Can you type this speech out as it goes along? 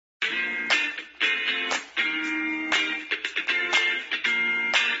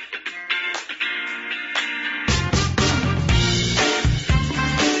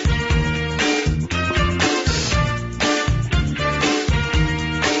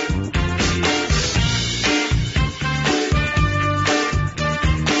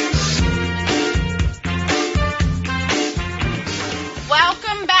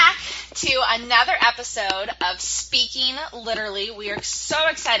episode of Speaking Literally. We are so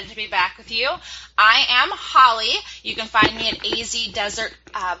excited to be back with you. I am Holly. You can find me at AZ Desert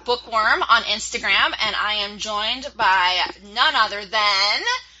Bookworm on Instagram, and I am joined by none other than...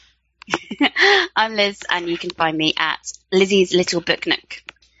 I'm Liz, and you can find me at Lizzie's Little Book Nook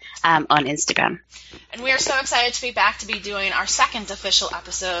on Instagram. And we are so excited to be back to be doing our second official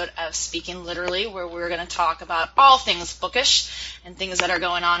episode of Speaking Literally, where we're going to talk about all things bookish and things that are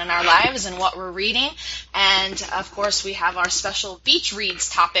going on in our lives and what we're reading. And, of course, we have our special beach reads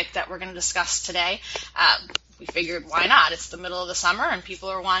topic that we're going to discuss today. We figured, why not? It's the middle of the summer, and people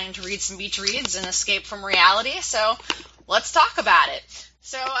are wanting to read some beach reads and escape from reality, so let's talk about it.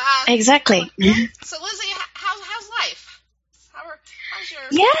 So exactly. So, Lizzie, how's life? How's your...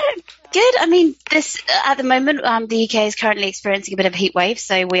 Yeah, good. I mean, this at the moment, the UK is currently experiencing a bit of a heat wave,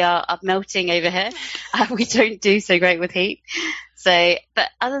 so we are melting over here. We don't do so great with heat. So, but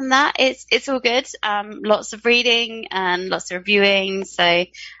other than that, it's all good. Lots of reading and lots of reviewing. So,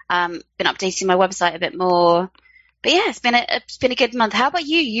 been updating my website a bit more. But yeah, it's been a good month. How about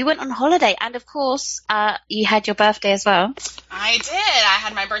you? You went on holiday, and of course, you had your birthday as well. I did. I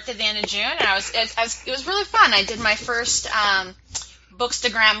had my birthday at the end of June, and it was really fun. I did my first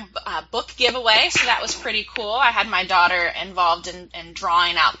Bookstagram book giveaway, so that was pretty cool. I had my daughter involved in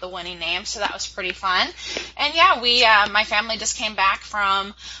drawing out the winning name, so that was pretty fun. And yeah, my family just came back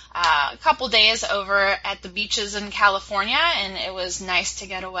from a couple days over at the beaches in California, and it was nice to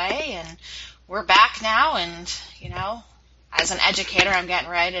get away. And we're back now, and as an educator, I'm getting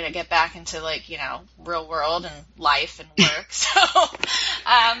ready to get back into real world and life and work. So,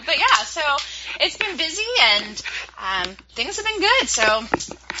 but yeah, so it's been busy and things have been good. So,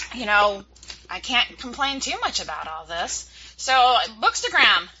 I can't complain too much about all this. So,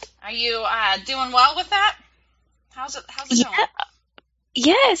 Bookstagram, are you doing well with that? How's it going?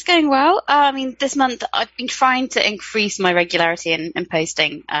 Yeah, it's going well. I mean, this month I've been trying to increase my regularity in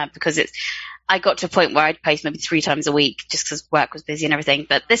posting because I got to a point where I'd post maybe 3 times a week just because work was busy and everything.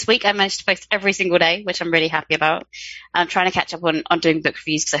 But this week I managed to post every single day, which I'm really happy about. I'm trying to catch up on doing book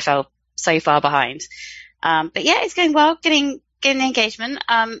reviews because I fell so far behind. But yeah, it's going well, getting engagement.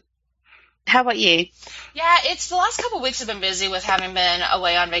 How about you? Yeah, it's the last couple of weeks have been busy with having been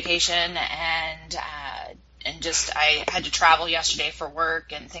away on vacation and just I had to travel yesterday for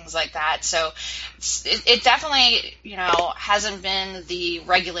work and things like that. So it definitely, hasn't been the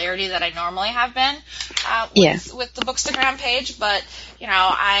regularity that I normally have been with the Bookstagram page. But,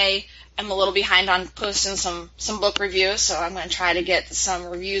 I am a little behind on posting some book reviews, so I'm going to try to get some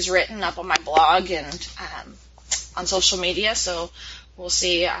reviews written up on my blog and on social media. So we'll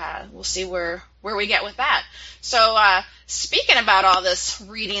see where we get with that. So speaking about all this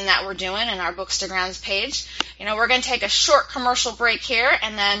reading that we're doing in our Bookstagram's page, we're going to take a short commercial break here,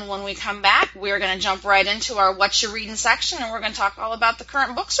 and then when we come back, we're going to jump right into our What You're Reading section, and we're going to talk all about the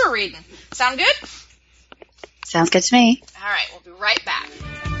current books we're reading. Sound good? Sounds good to me. All right, we'll be right back.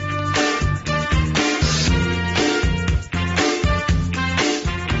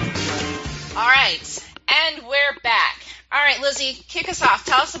 All right, and we're back. All right, Lizzie, kick us off.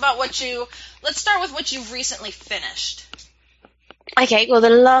 Tell us about let's start with what you've recently finished. Okay, well, the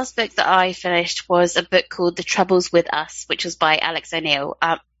last book that I finished was a book called The Troubles with Us, which was by Alex O'Neill.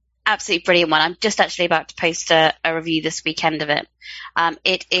 Absolutely brilliant one. I'm just actually about to post a review this weekend of it.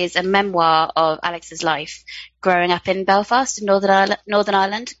 It is a memoir of Alex's life growing up in Belfast in Northern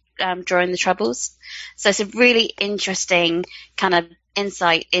Ireland during the Troubles. So it's a really interesting kind of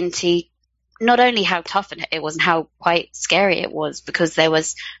insight into not only how tough it was and how quite scary it was, because there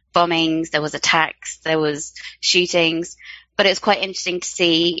was bombings, there was attacks, there was shootings, but it's quite interesting to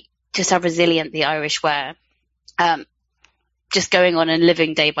see just how resilient the Irish were, just going on and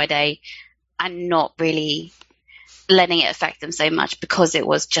living day by day and not really letting it affect them so much because it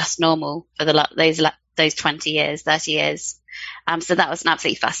was just normal for those 20 years, 30 years. So that was an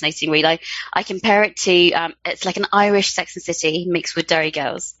absolutely fascinating read. I compare it to, it's like an Irish Sex and the City mixed with Derry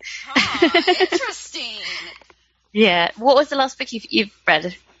Girls. Oh, interesting. Yeah. What was the last book you've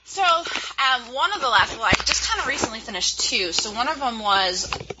read? So, one of the last, I just kind of recently finished 2. So one of them was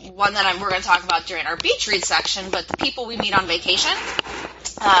one that we're going to talk about during our beach read section, but The People We Meet on Vacation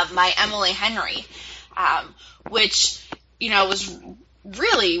by Emily Henry, which, was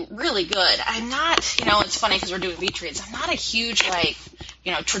really, really good. I'm not, it's funny because we're doing beach reads. I'm not a huge,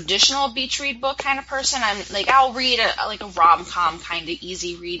 traditional beach read book kind of person. I'm I'll read a rom-com kind of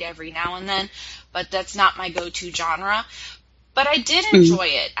easy read every now and then, but that's not my go-to genre. But I did enjoy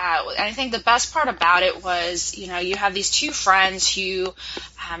it. And I think the best part about it was, you have these 2 friends who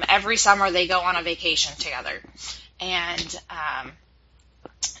every summer they go on a vacation together. And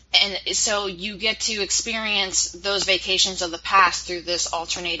And so you get to experience those vacations of the past through this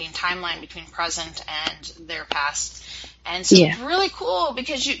alternating timeline between present and their past. And so it's really cool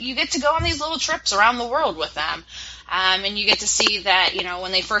because you get to go on these little trips around the world with them. And you get to see that,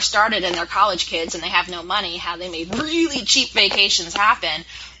 when they first started and they're college kids and they have no money, how they made really cheap vacations happen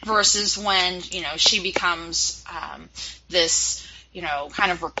versus when, she becomes this,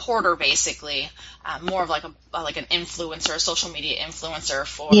 kind of reporter basically, more of like an influencer, a social media influencer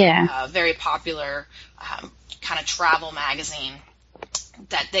for a very popular kind of travel magazine.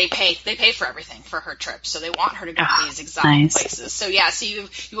 That they pay for everything for her trip, so they want her to go to these exotic places. So so you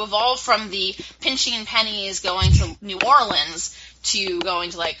evolve from the pinching pennies going to New Orleans to going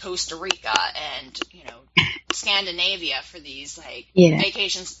to like Costa Rica and Scandinavia for these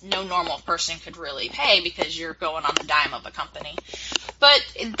vacations no normal person could really pay because you're going on the dime of a company. But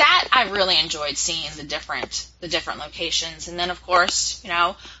that I really enjoyed seeing the different locations, and then of course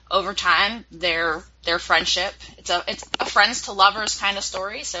over time their friendship. It's a friends to lovers kind of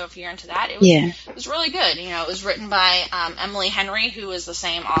story. So if you're into that, it was really good. It was written by Emily Henry, who is the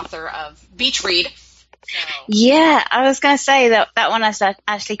same author of Beach Read. So. Yeah, I was going to say that one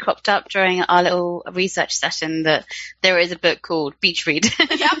actually cropped up during our little research session that there is a book called Beach Read.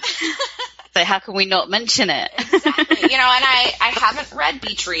 Yep. So how can we not mention it? Exactly. And I haven't read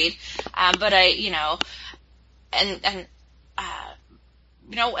Beach Read, but and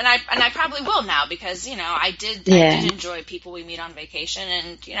I probably will now because, I did enjoy People We Meet on Vacation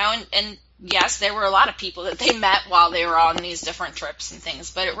and yes, there were a lot of people that they met while they were on these different trips and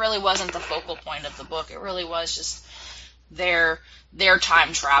things, but it really wasn't the focal point of the book. It really was just their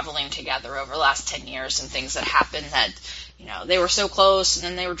time traveling together over the last 10 years and things that happened that, they were so close and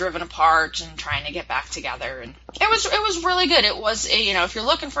then they were driven apart and trying to get back together. And it was really good. It was, if you're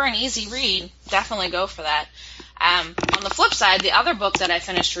looking for an easy read, definitely go for that. On the flip side, the other book that I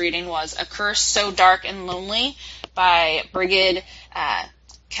finished reading was A Curse So Dark and Lonely by Brigid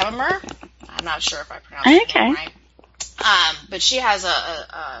Kemmerer. I'm not sure if I pronounced it right. But she has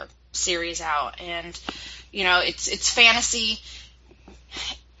a series out, and it's fantasy.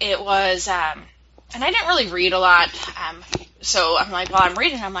 It was, and I didn't really read a lot. So I'm like, while I'm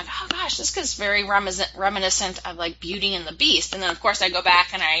reading, I'm like, oh gosh, this is very reminiscent of like Beauty and the Beast. And then of course I go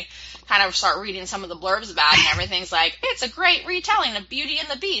back and I kind of start reading some of the blurbs about it, and everything's like, it's a great retelling of Beauty and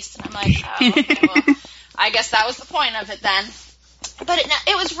the Beast. And I'm like, oh, okay, well, I guess that was the point of it then. But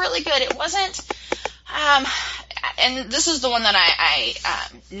it was really good. It wasn't, and this is the one that I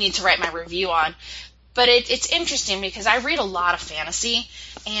need to write my review on. But it's interesting because I read a lot of fantasy,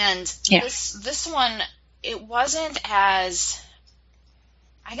 and this one, it wasn't as,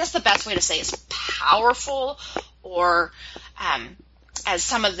 I guess the best way to say is powerful or as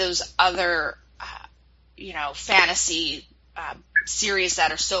some of those other, fantasy series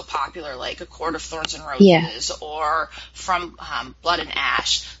that are so popular, like A Court of Thorns and Roses or From Blood and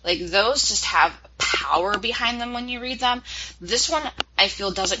Ash. Like, those just have power behind them when you read them. This one, I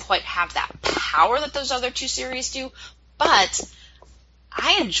feel, doesn't quite have that power that those other two series do, but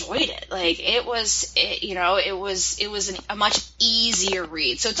I enjoyed it. Like, it was a much easier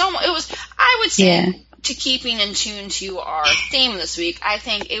read. So it was, I would say, to keeping in tune to our theme this week, I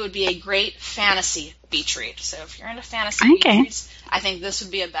think it would be a great fantasy beach read. So if you're into fantasy beach reads, I think this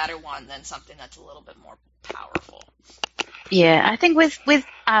would be a better one than something that's a little bit more powerful. Yeah, I think with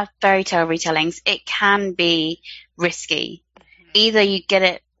fairy tale retellings, it can be risky. Mm-hmm. Either you get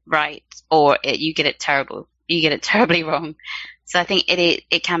it right or you get it terrible. You get it terribly wrong. So I think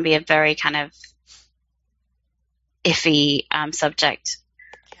it can be a very kind of iffy subject.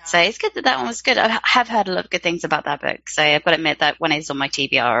 Yeah. So it's good that one was good. I have heard a lot of good things about that book, so I've got to admit that one is on my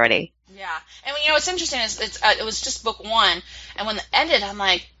TBR already. Yeah, and what's interesting is it was just book one, and when it ended, I'm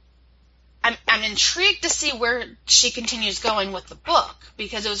like, I'm intrigued to see where she continues going with the book,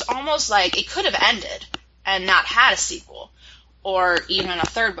 because it was almost like it could have ended and not had a sequel, or even a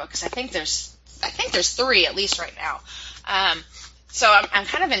third book, because I think there's 3 at least right now. So I'm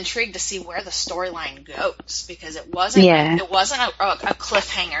kind of intrigued to see where the storyline goes, because it wasn't a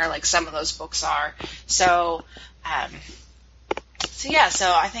cliffhanger like some of those books are. So I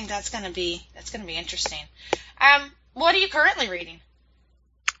think that's gonna be interesting. What are you currently reading?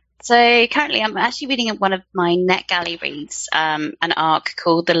 So currently I'm actually reading one of my NetGalley reads, an arc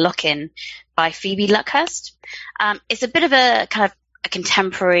called The Lock-In by Phoebe Luckhurst. It's a bit of a kind of a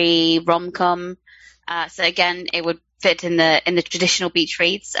contemporary rom-com. So again, it would fit in the traditional beach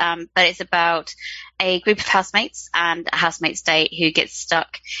reads, but it's about a group of housemates and a housemate's date who gets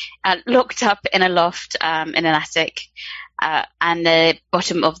locked up in a loft, in an attic, and the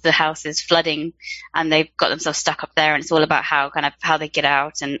bottom of the house is flooding, and they've got themselves stuck up there, and it's all about how they get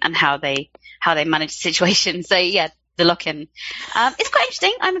out and how they manage the situation. So yeah, the lock-in. It's quite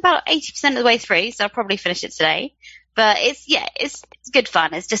interesting. I'm about 80% of the way through, so I'll probably finish it today. But it's good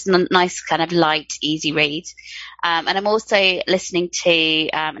fun. It's just a nice kind of light, easy read. And I'm also listening to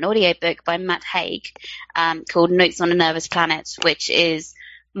an audiobook by Matt Haig called Notes on a Nervous Planet, which is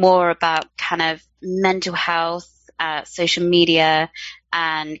more about kind of mental health, social media,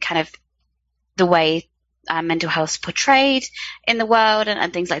 and kind of the way mental health is portrayed in the world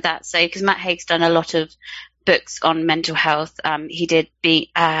and things like that. So, because Matt Haig's done a lot of books on mental health. He did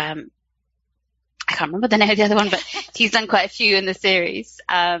I can't remember the name of the other one, but he's done quite a few in the series.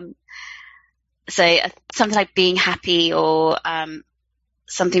 So something like Being Happy or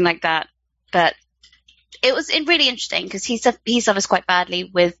something like that. But it was really interesting because he suffers quite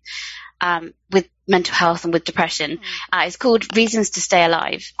badly with mental health and with depression. It's called Reasons to Stay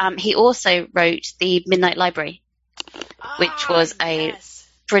Alive. He also wrote The Midnight Library, which was a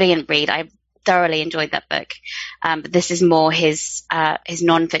brilliant read. I thoroughly enjoyed that book. But this is more his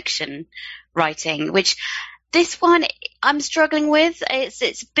non-fiction writing, which this one I'm struggling with. It's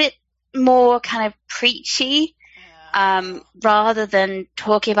a bit more kind of preachy, rather than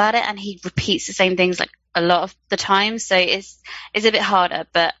talking about it, and he repeats the same things like a lot of the time, so it's a bit harder,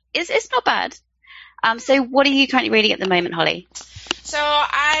 but it's not bad. So what are you currently reading at the moment, Holly? So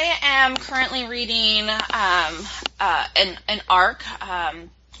I am currently reading an arc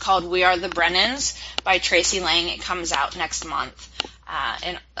called We Are the Brennans by Tracy Lang. It comes out next month.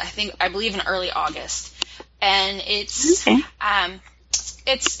 And I believe in early August, and it's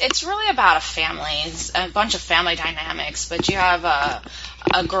really about a family. It's a bunch of family dynamics, but you have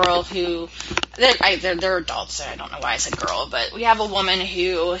a girl who they're adults, so I don't know why I said girl, but we have a woman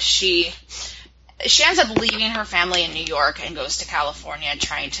who she ends up leaving her family in New York and goes to California,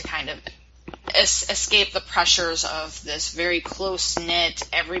 trying to kind of escape the pressures of this very close knit,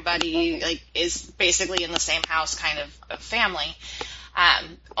 everybody is basically in the same house kind of family.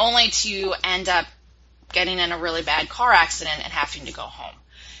 Only to end up getting in a really bad car accident and having to go home.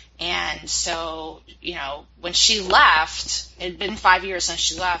 And so, when she left, it had been 5 years since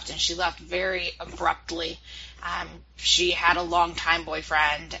she left, and she left very abruptly. She had a long-time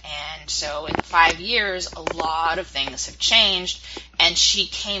boyfriend, and so in 5 years, a lot of things have changed, and she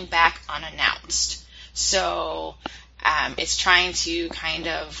came back unannounced. So it's trying to kind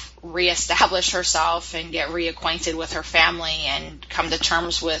of reestablish herself and get reacquainted with her family and come to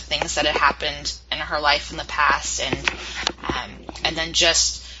terms with things that had happened in her life in the past, and then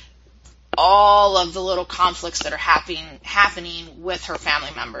just all of the little conflicts that are happening with her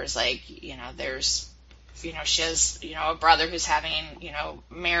family members. There's, she has, a brother who's having,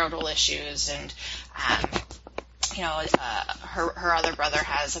 marital issues, and her other brother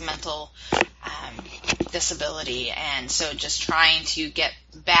has a mental disability, and so just trying to get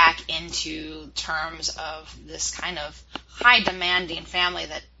back into terms of this kind of high demanding family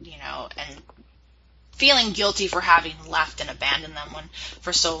that, and feeling guilty for having left and abandoned them when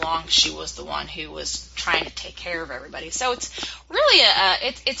for so long she was the one who was trying to take care of everybody. So it's really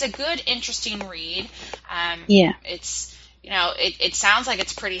it's a good, interesting read. It's, it sounds like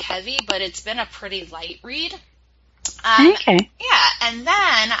it's pretty heavy, but it's been a pretty light read. Okay. Yeah, and then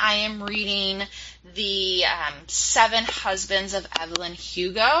I am reading the 7 Husbands of Evelyn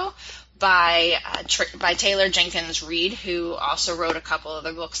Hugo by Taylor Jenkins Reid, who also wrote a couple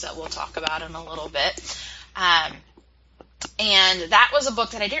other books that we'll talk about in a little bit. And that was a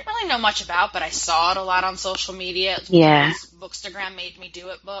book that I didn't really know much about, but I saw it a lot on social media. Yeah. Bookstagram made me do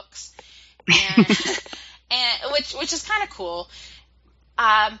it books, and which is kind of cool.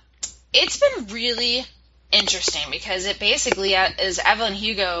 It's been really interesting because it basically is Evelyn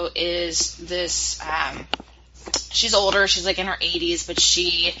Hugo is this. She's older. She's in her 80s, but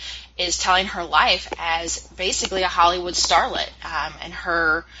she is telling her life as basically a Hollywood starlet, and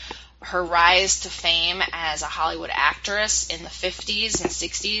her rise to fame as a Hollywood actress in the 50s and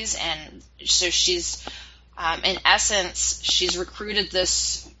 60s. And so she's, in essence, she's recruited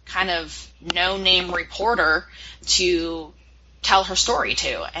this kind of no-name reporter to tell her story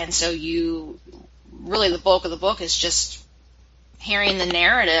to. And so really the bulk of the book is just hearing the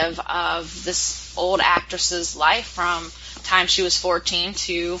narrative of this old actress's life from time she was 14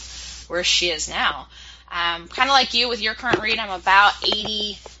 to where she is now. Kind of like you with your current read, I'm about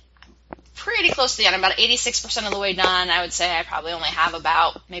 80, pretty close to the end. I'm about 86% of the way done. I would say I probably only have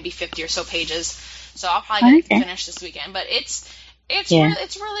about maybe 50 or so pages, so I'll probably get it finished this weekend. But it's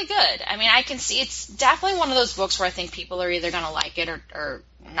really good. I mean, I can see it's definitely one of those books where I think people are either going to like it or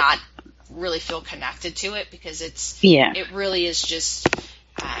not really feel connected to it because Yeah. it really is just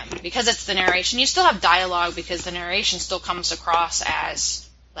because it's the narration. You still have dialogue because the narration still comes across as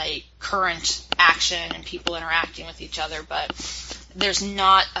like current action and people interacting with each other, but there's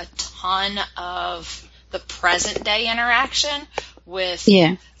not a ton of the present day interaction with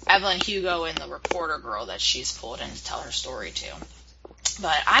Evelyn Hugo and the reporter girl that she's pulled in to tell her story to.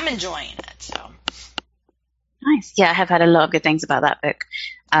 But I'm enjoying it. So Nice. Yeah, I have heard a lot of good things about that book.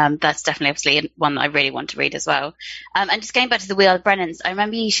 That's definitely obviously one that I really want to read as well. And just going back to the We Are the Brennans, I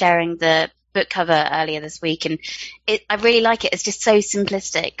remember you sharing the book cover earlier this week, and I really like it. It's just so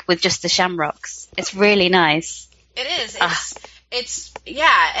simplistic with just the shamrocks. It's really nice. It is. It's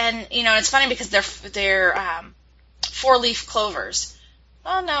and it's funny because they're 4-leaf clovers.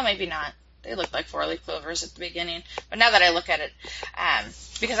 Oh no, maybe not. They look like 4-leaf clovers at the beginning, but now that I look at it,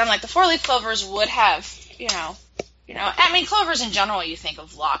 because I'm like the 4-leaf clovers would have, I mean clovers in general. You think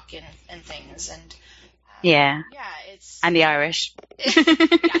of luck and things, and it's and the Irish.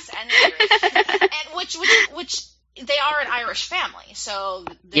 Yes, and the Irish, and which they are an Irish family, so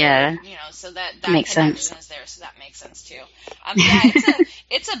so that makes connection sense. is there, so that makes sense too.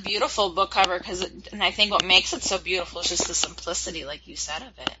 It's a beautiful book cover and I think what makes it so beautiful is just the simplicity, like you said,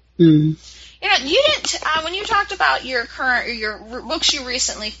 of it. Mm. You didn't when you talked about your books you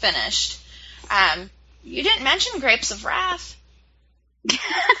recently finished. You didn't mention Grapes of Wrath.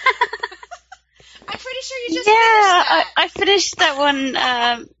 I'm pretty sure you just finished that. I finished that one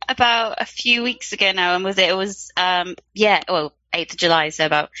about a few weeks ago now, and it was 8th of July,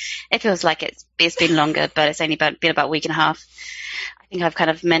 so it feels like it's been longer, but it's only been about a week and a half. I think I've kind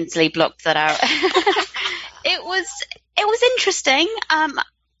of mentally blocked that out. It was interesting.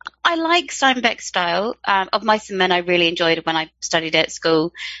 I like Steinbeck's style. Of Mice and Men, I really enjoyed it when I studied it at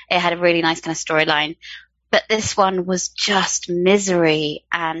school. It had a really nice kind of storyline. But this one was just misery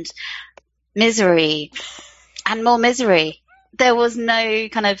and more misery. There was no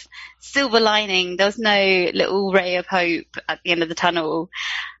kind of silver lining. There was no little ray of hope at the end of the tunnel,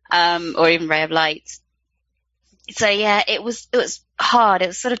 or even ray of light. So yeah, it was hard. It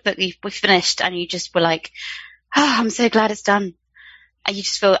was sort of book we finished and you just were like, oh, I'm so glad it's done. And you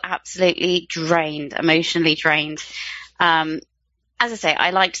just feel absolutely drained, emotionally drained. As I say, I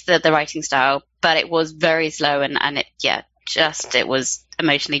liked the writing style, but it was very slow and it was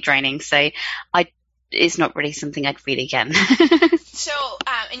emotionally draining. So it's not really something I'd read again. So,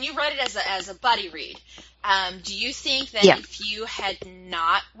 and you read it as a buddy read. Do you think that if you had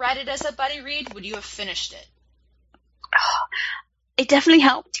not read it as a buddy read, would you have finished it? It definitely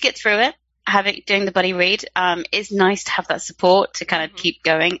helped to get through it. Doing the buddy read, it's nice to have that support to kind of keep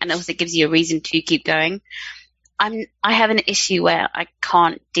going, and also it gives you a reason to keep going. I have an issue where I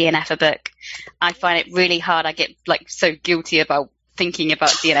can't DNF a book. I find it really hard. I get like so guilty about thinking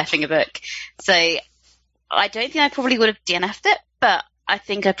about DNFing a book. So I don't think I probably would have DNF'd it, but I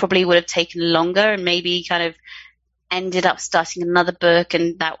think I probably would have taken longer and maybe kind of ended up starting another book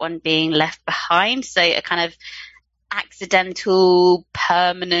and that one being left behind. So a kind of accidental,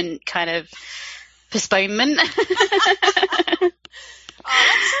 permanent kind of postponement. Oh,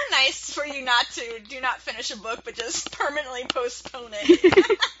 that's so nice for you not to do not finish a book, but just permanently postpone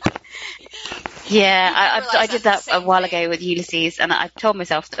it. Yeah, I did that a while ago with Ulysses, and I told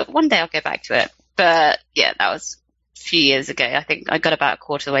myself that one day I'll go back to it. But yeah, that was a few years ago. I think I got about a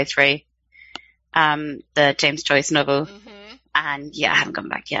quarter of the way through the James Joyce novel, and I haven't gone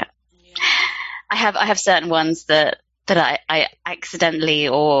back yet. Yeah. I have certain ones that I accidentally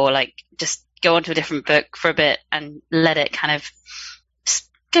or like just go onto a different book for a bit and let it kind of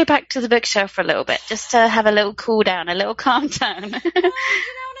go back to the bookshelf for a little bit, just to have a little cool down, a little calm down,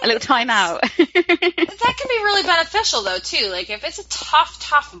 a little time out. That can be really beneficial though too. Like if it's a tough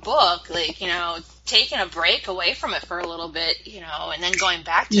book, like taking a break away from it for a little bit, and then going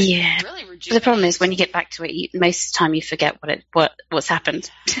back to it really rejuvenates. But the problem is when you get back to it, most of the time you forget what's happened.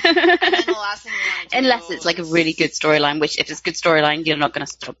 And then the last thing you want to do unless it's like a really good storyline, which if it's a good storyline, you're not going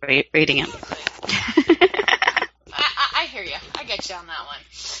to stop reading it. I hear you. I get you on that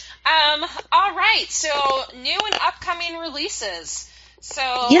one. All right. So new and upcoming releases.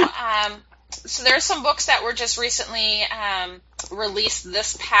 So so there's some books that were just recently released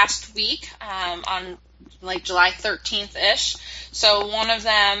this past week on like July 13th-ish. So one of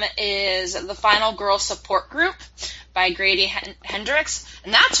them is The Final Girl Support Group by Grady Hendrix.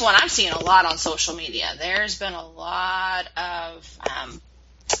 And that's one I'm seeing a lot on social media. There's been a lot of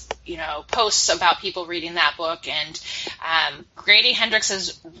posts about people reading that book, and Grady Hendrix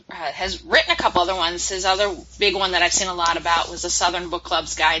has written a couple other ones. His other big one that I've seen a lot about was the Southern Book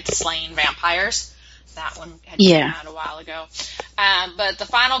Club's Guide to Slaying Vampires. That one had come out a while ago. But the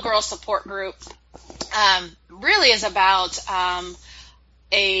Final Girl Support Group really is about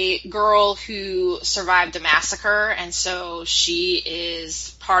a girl who survived a massacre, and so she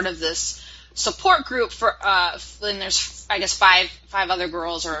is part of this support group for. And there's, I guess, five other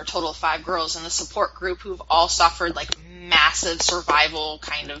girls, or a total of 5 girls in the support group who've all suffered like massive survival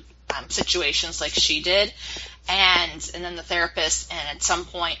kind of situations like she did, and then the therapist. And at some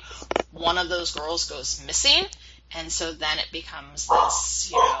point, one of those girls goes missing. And so then it becomes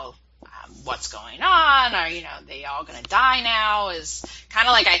this, what's going on? Are, they all going to die now? Is kind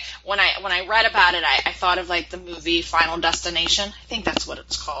of like when I read about it, I thought of like the movie Final Destination. I think that's what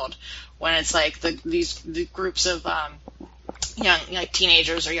it's called. When it's like the groups of young, like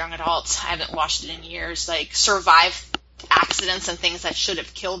teenagers or young adults, I haven't watched it in years, like survive accidents and things that should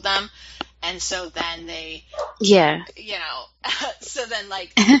have killed them. And so then they, so then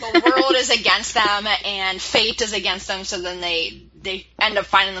like the world is against them and fate is against them. So then they end up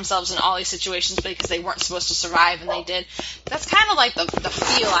finding themselves in all these situations because they weren't supposed to survive, and they did. That's kind of like the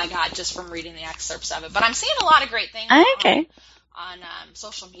feel I got just from reading the excerpts of it. But I'm seeing a lot of great things on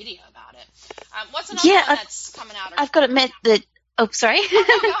social media about it. What's another one that's coming out? I've got to admit that. Oh, sorry.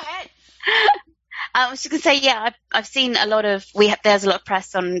 Oh, no, go ahead. I was just going to say, I've seen a lot of, there's a lot of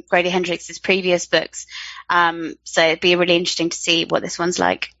press on Grady Hendrix's previous books, so it'd be really interesting to see what this one's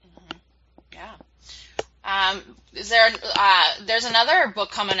like. Yeah. There's another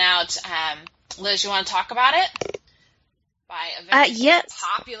book coming out, Liz, you want to talk about it? By a very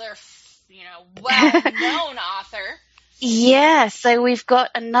popular, well-known author. Yeah, so we've got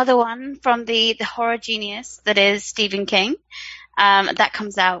another one from the horror genius that is Stephen King. That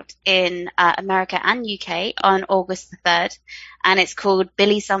comes out in America and UK on August the 3rd, and it's called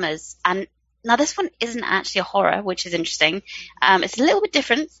Billy Summers. And now this one isn't actually a horror, which is interesting. It's a little bit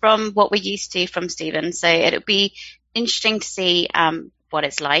different from what we're used to from Stephen, so it'll be interesting to see what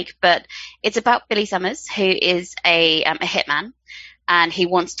it's like. But it's about Billy Summers, who is a hitman, and he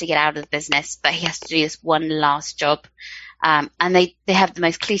wants to get out of the business, but he has to do this one last job. And they have the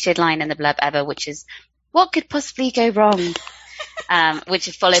most cliched line in the blurb ever, which is, "What could possibly go wrong?" Which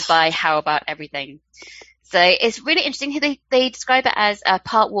is followed by "How about everything?" So it's really interesting. They describe it as a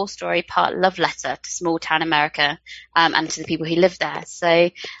part war story, part love letter to small town America, and to the people who live there. So,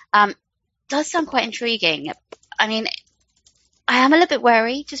 does sound quite intriguing. I mean, I am a little bit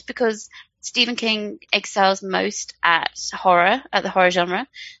wary just because Stephen King excels most at the horror genre.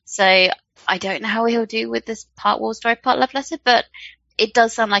 So I don't know how he'll do with this part war story, part love letter, but it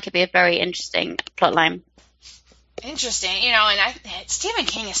does sound like it'd be a very interesting plotline. Interesting, and Stephen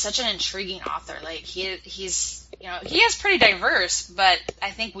King is such an intriguing author. Like he is pretty diverse, but I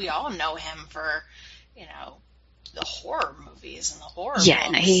think we all know him for, the horror movies and the horror. Yeah,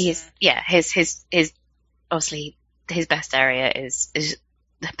 books. No, his obviously his best area is his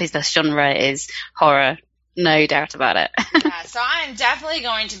best genre is horror, no doubt about it. Yeah, so I'm definitely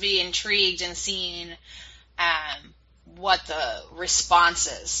going to be intrigued in seeing what the response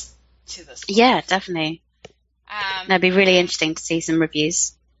is to this book. Yeah, definitely. That'd be really interesting to see some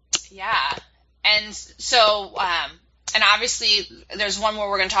reviews. Yeah. And so, and obviously there's one more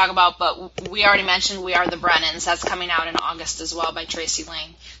we're going to talk about, but we already mentioned We Are the Brennans. That's coming out in August as well by Tracy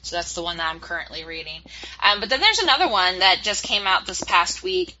Lang. So that's the one that I'm currently reading. But then there's another one that just came out this past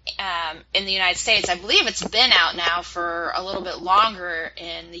week in the United States. I believe it's been out now for a little bit longer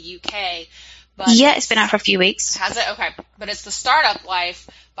in the UK. But yeah, it's been out for a few weeks. Has it? Okay. But it's The Startup Wife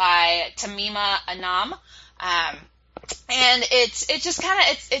by Tamima Anam. And it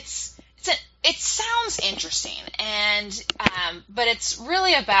sounds interesting, and but it's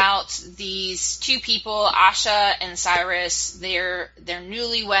really about these two people, Asha and Cyrus. They're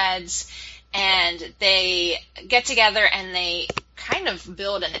newlyweds, and they get together and they kind of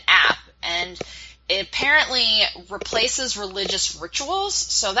build an app, and it apparently replaces religious rituals.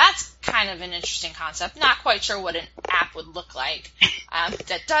 So that's kind of an interesting concept. Not quite sure what an app would look like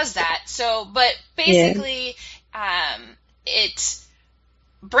that does that. So, but basically, it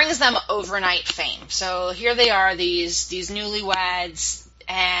brings them overnight fame. So here they are, these newlyweds,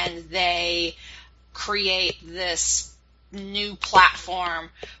 and they create this new platform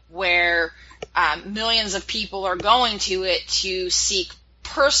where millions of people are going to it to seek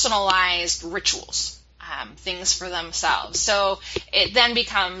personalized rituals, things for themselves. So it then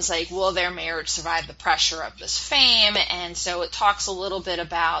becomes like, will their marriage survive the pressure of this fame? And so it talks a little bit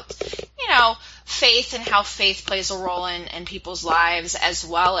about, faith and how faith plays a role in people's lives, as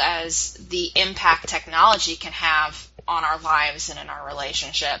well as the impact technology can have on our lives and in our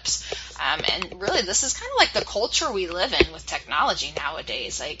relationships. And really, this is kind of like the culture we live in with technology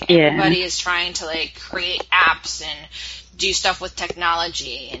nowadays. Like, everybody is trying to, like, create apps and do stuff with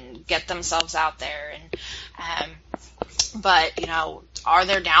technology and get themselves out there. And but, you know, are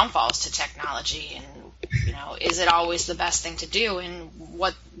there downfalls to technology? And, you know, is it always the best thing to do? And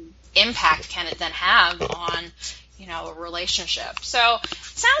what impact can it then have on, you know, a relationship? So it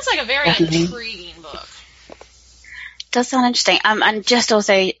sounds like a very intriguing book. Does sound interesting. And just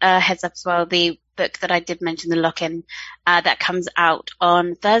also heads up as well, the book that I did mention, The Lock-In, that comes out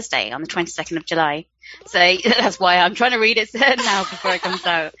on Thursday, on the 22nd of July. So that's why I'm trying to read it now before it comes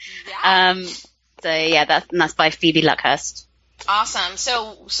out. That's by Phoebe Luckhurst. Awesome.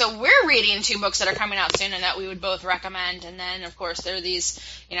 So we're reading 2 books that are coming out soon and that we would both recommend. And then, of course, there are these,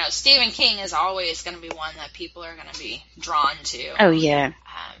 you know, Stephen King is always going to be one that people are going to be drawn to. Oh, yeah.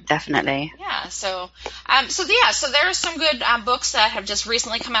 Definitely. Yeah. So there are some good books that have just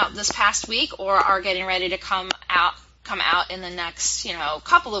recently come out this past week or are getting ready to come out in the next, you know,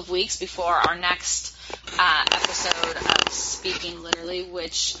 couple of weeks before our next episode of Speaking Literally,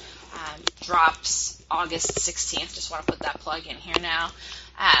 which drops August 16th. Just want to put that plug in here now.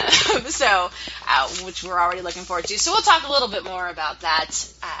 Which we're already looking forward to. So we'll talk a little bit more about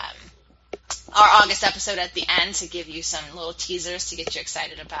that, our August episode at the end, to give you some little teasers to get you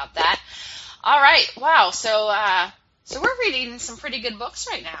excited about that. All right. Wow. So we're reading some pretty good books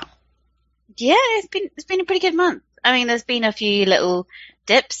right now. Yeah, it's been a pretty good month. I mean, there's been a few little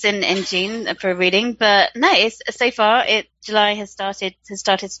dips in June for reading, but no, so far July has started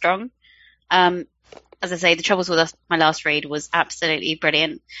strong. As I say, The Troubles with Us, my last read, was absolutely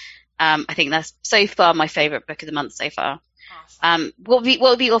brilliant. I think that's so far my favourite book of the month so far. Awesome. What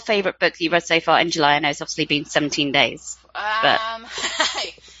would be your favourite book that you've read so far in July? I know it's obviously been 17 days. Let's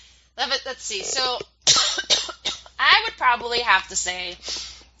see. So I would probably have to say,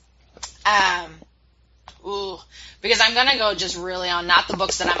 because I'm going to go just really on not the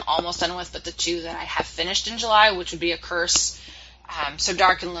books that I'm almost done with, but the 2 that I have finished in July, which would be A Curse, So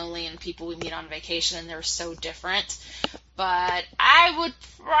Dark and Lonely, and People We Meet on Vacation, and they're so different. But I would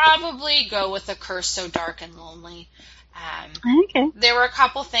probably go with A Curse, So Dark and Lonely. Okay. There were a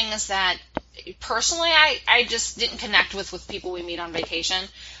couple things that, personally, I just didn't connect with People We Meet on Vacation.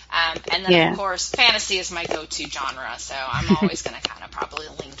 And then, of course, fantasy is my go-to genre, so I'm always going to kind of probably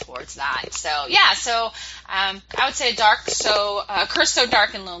lean towards that. So, I would say Curse So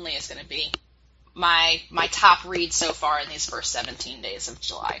Dark and Lonely is going to be my top read so far in these first 17 days of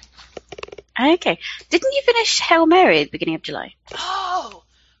July. Okay. Didn't you finish Hail Mary at the beginning of July? Oh,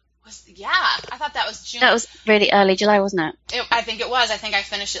 I thought that was June. That was really early July, wasn't it? I think it was. I think I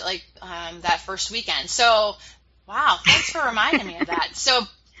finished it like that first weekend. So, wow, thanks for reminding me of that. So,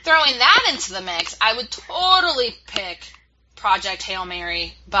 throwing that into the mix, I would totally pick Project Hail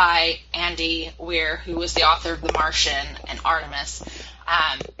Mary by Andy Weir, who was the author of The Martian and Artemis.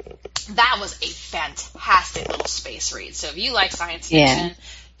 That was a fantastic little space read. So if you like science fiction,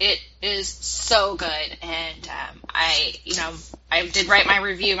 it is so good. And I did write my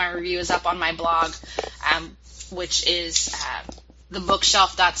review. My review is up on my blog, which is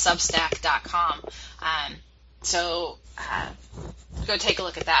thebookshelf.substack.com. So go take a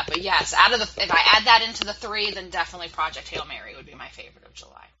look at that. But yes, if I add that into the 3, then definitely Project Hail Mary would be my favorite of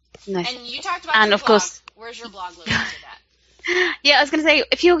July. Nice. And you talked about your blog. Course. Where's your blog located at? Yeah, I was going to say,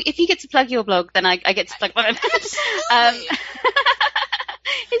 if you get to plug your blog, then I get to plug mine. Absolutely.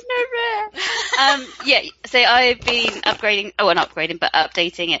 It's no rare. So I've been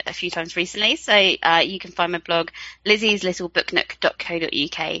updating it a few times recently. So you can find my blog,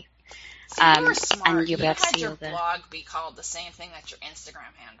 lizzieslittlebooknook.co.uk. So you were smart. And you'll be able to see your blog be called the same thing that your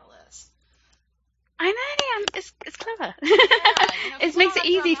Instagram handle is. I know, it's clever. Yeah, it makes it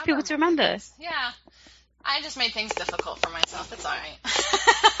easy for people to remember. Yeah. I just made things difficult for myself. It's all right.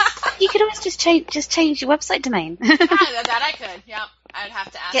 You could always just change your website domain. Yeah, that I could. Yep. I would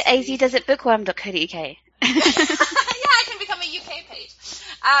have to ask. Get azdoesitbookworm.co.uk. Yeah, I can become a UK page.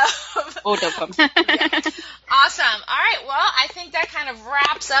 Or .com. Yeah. Awesome. All right. Well, I think that kind of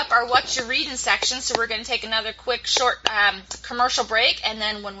wraps up our What You Reading section. So we're going to take another quick, short commercial break, and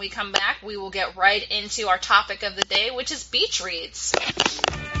then when we come back, we will get right into our topic of the day, which is beach reads.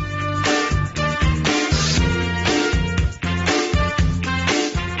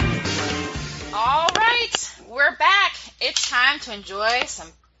 All right, we're back. It's time to enjoy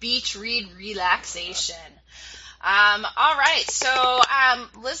some beach read relaxation. All right, so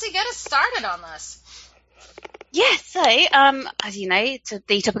Lizzie, get us started on this. Yes, so as you know,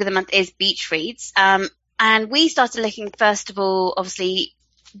 the topic of the month is beach reads, and we started looking first of all, obviously,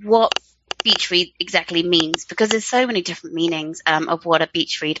 what beach read exactly means, because there's so many different meanings of what a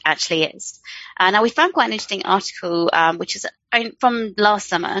beach read actually is. Now, we found quite an interesting article, which is from last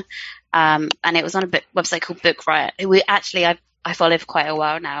summer, and it was on a website called Book Riot, who I follow for quite a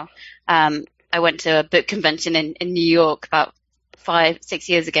while now. I went to a book convention in New York about 5-6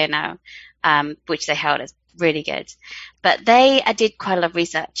 years ago now, which they held. It's really good. But they did quite a lot of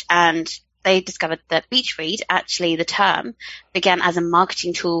research, and they discovered that beach read, actually the term, began as a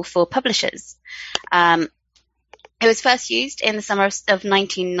marketing tool for publishers. It was first used in the summer of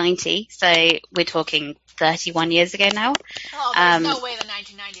 1990, so we're talking 31 years ago now. Oh, there's no way that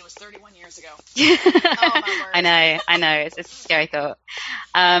 1990 was 31 years ago. Oh, my word. I know. It's a scary thought.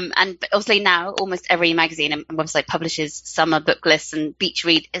 And obviously now almost every magazine and website publishes summer book lists, and beach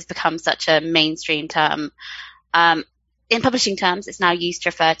read has become such a mainstream term. In publishing terms, it's now used to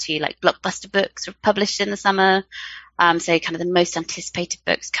refer to like blockbuster books published in the summer. So kind of the most anticipated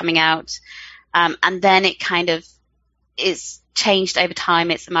books coming out. And then it kind of is changed over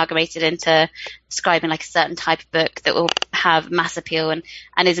time. It's amalgamated into describing like a certain type of book that will have mass appeal and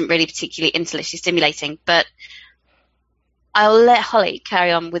isn't really particularly intellectually stimulating. But I'll let Holly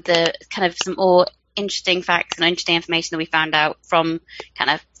carry on with the kind of some more interesting facts and interesting information that we found out from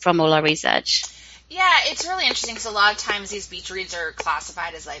all our research. Yeah, it's really interesting because a lot of times these beach reads are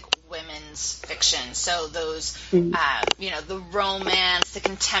classified as like women's fiction. So those, the romance, the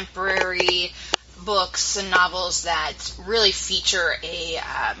contemporary books and novels that really feature a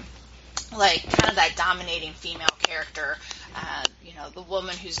kind of that dominating female character, the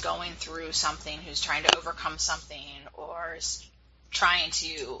woman who's going through something, who's trying to overcome something, or is trying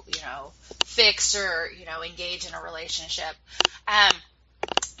to fix or engage in a relationship, but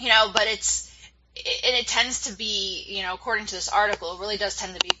it tends to be, according to this article, it really does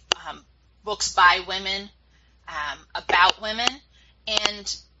tend to be books by women, about women,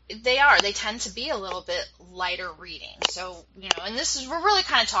 and they tend to be a little bit lighter reading. So, and we're really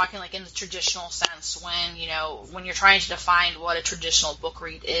kind of talking like in the traditional sense when you're trying to define what a traditional book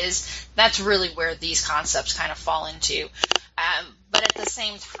read is, that's really where these concepts kind of fall into. But at the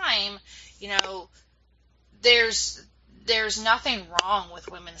same time, there's nothing wrong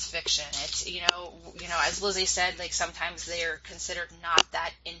with women's fiction. It's, as Lizzie said, like sometimes they're considered not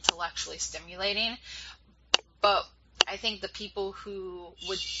that intellectually stimulating, but I think the people who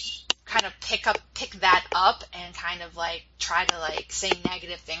would kind of pick that up and kind of like try to like say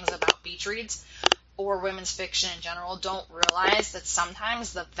negative things about beach reads or women's fiction in general don't realize that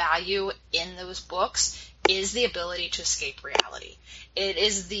sometimes the value in those books is the ability to escape reality. It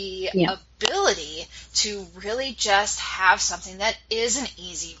is the ability to really just have something that is an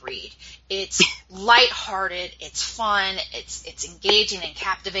easy read. It's lighthearted, it's fun, it's engaging and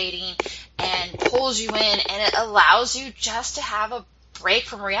captivating and pulls you in, and it allows you just to have a break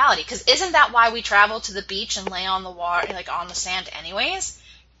from reality. Because isn't that why we travel to the beach and lay on the water, like on the sand anyways?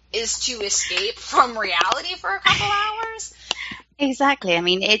 Is to escape from reality for a couple hours? Exactly. I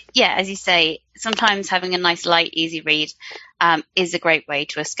mean, as you say, sometimes having a nice, light, easy read is a great way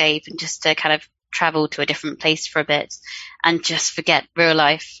to escape and just to kind of travel to a different place for a bit and just forget real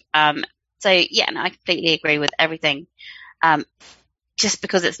life. I completely agree with everything. Just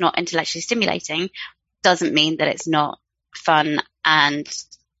because it's not intellectually stimulating doesn't mean that it's not fun and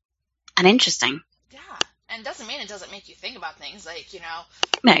interesting. Yeah, and doesn't mean it doesn't make you think about things like,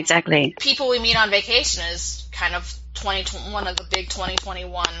 No, exactly. People we meet on vacation is kind of one of the big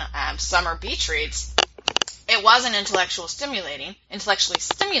 2021 summer beach reads. It wasn't intellectually stimulating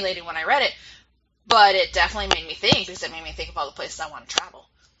when I read it, but it definitely made me think because it made me think of all the places I want to travel.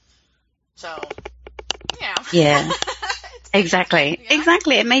 So, yeah, exactly. Yeah.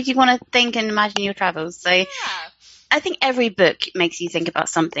 Exactly. It made you want to think and imagine your travels. So yeah. I think every book makes you think about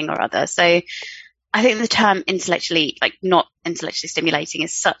something or other. So I think the term intellectually, like not intellectually stimulating,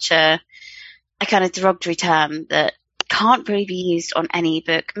 is such a kind of derogatory term that can't really be used on any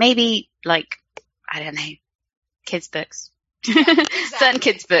book. Maybe like, I don't know, kids' books. Yeah, exactly. Certain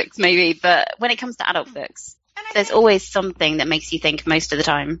kids' books maybe, but when it comes to adult books, there's always something that makes you think most of the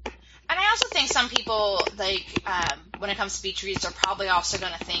time. And I also think some people, like, when it comes to beach reads, are probably also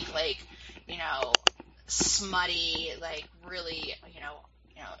going to think, like, smutty, like, really,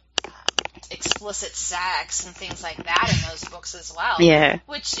 explicit sex and things like that in those books as well. Yeah.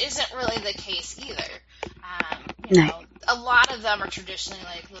 Which isn't really the case either. No. A lot of them are traditionally,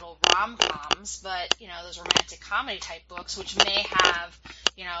 like, little rom-coms, but, those romantic comedy type books, which may have,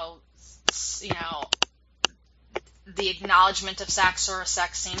 the acknowledgement of sex or a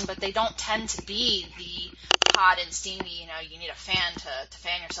sex scene, but they don't tend to be the hot and steamy, you need a fan to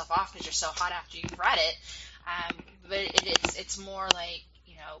fan yourself off because you're so hot after you've read it. But it's more like,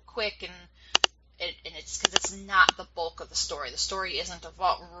 quick, and it's because it's not the bulk of the story. The story isn't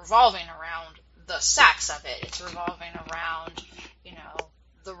revolving around the sex of it. It's revolving around,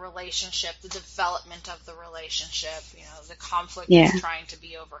 the relationship, the development of the relationship, the conflict that's trying to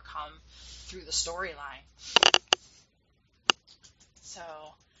be overcome through the storyline. So,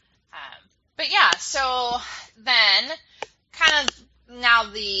 but yeah, so then kind of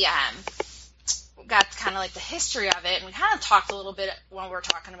now we got kind of like the history of it, and we kind of talked a little bit when we were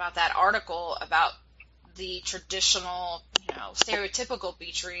talking about that article about the traditional, stereotypical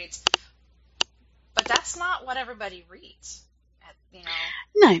beach reads, but that's not what everybody reads,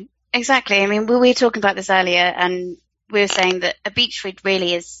 No, exactly. I mean, we were talking about this earlier, and we were saying that a beach read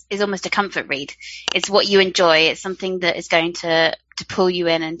really is almost a comfort read. It's what you enjoy. It's something that is going to pull you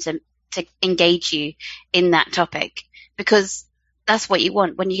in and to engage you in that topic, because that's what you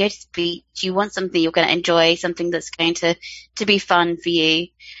want. When you go to the beach, you want something you're going to enjoy, something that's going to be fun for you.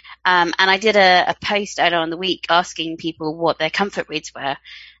 And I did a post earlier on the week asking people what their comfort reads were.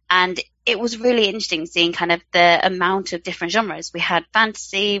 And it was really interesting seeing kind of the amount of different genres. We had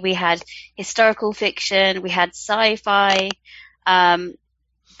fantasy, we had historical fiction, we had sci-fi,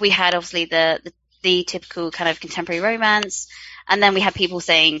 we had obviously the typical kind of contemporary romance, and then we had people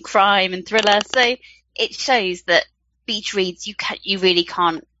saying crime and thriller. So it shows that beach reads, you really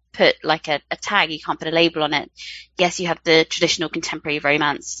can't put like a tag, you can't put a label on it. Yes, you have the traditional contemporary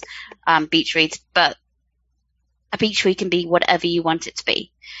romance beach reads, but a beach read can be whatever you want it to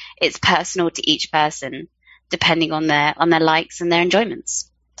be. It's personal to each person, depending on their likes and their enjoyments.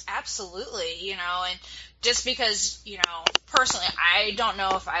 Absolutely, and just because, personally, I don't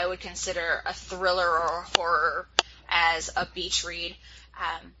know if I would consider a thriller or a horror as a beach read,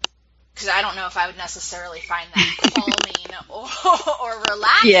 because I don't know if I would necessarily find that calming or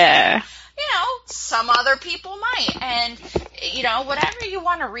relaxing. Yeah. Some other people might, and whatever you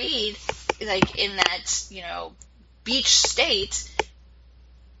want to read, like in that beach state,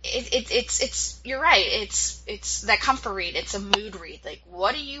 it's you're right. It's that comfort read. It's a mood read. Like,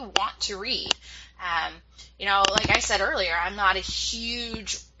 what do you want to read? Like I said earlier, I'm not a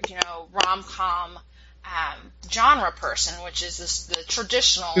huge rom-com genre person, which is the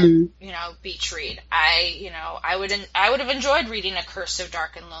traditional beach read. I would have enjoyed reading A Curse So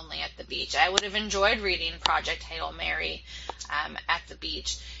Dark and Lonely at the beach. I would have enjoyed reading Project Hail Mary at the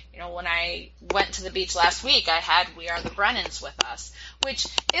beach. When I went to the beach last week, I had We Are the Brennans with us, which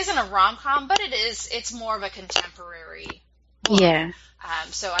isn't a rom-com, but it's more of a contemporary book. Yeah.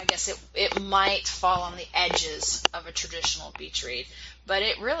 So I guess it might fall on the edges of a traditional beach read, but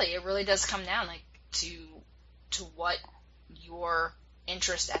it really does come down like to what your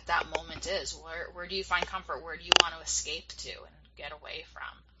interest at that moment is. Where do you find comfort? Where do you want to escape to and get away from?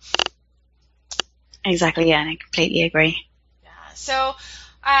 Exactly. Yeah, and I completely agree. Yeah. So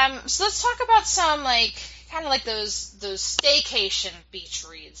let's talk about some kind of like those staycation beach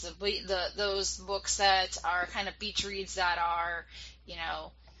reads, those books that are kind of beach reads that are,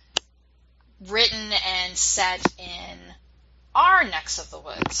 written and set in our necks of the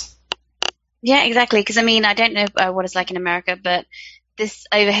woods. Yeah, exactly. Because I don't know what it's like in America, but this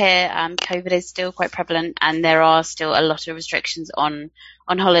over here, COVID is still quite prevalent, and there are still a lot of restrictions on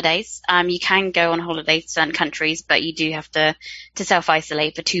holidays. You can go on holidays to certain countries, but you do have to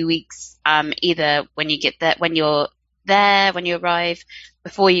self-isolate for 2 weeks, either when you get there, when you're there, when you arrive,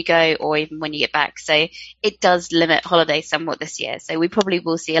 before you go, or even when you get back. So it does limit holidays somewhat this year. So we probably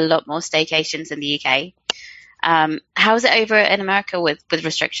will see a lot more staycations in the UK. How is it over in America with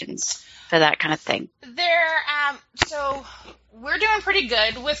restrictions for that kind of thing? So we're doing pretty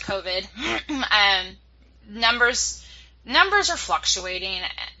good with COVID. Numbers are fluctuating.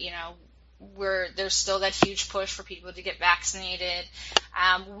 There's still that huge push for people to get vaccinated.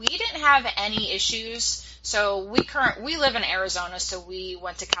 We didn't have any issues. So we live in Arizona, so we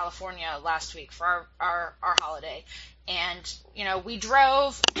went to California last week for our holiday. And, we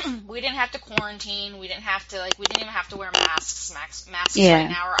drove, we didn't have to quarantine, we didn't even have to wear masks. Masks right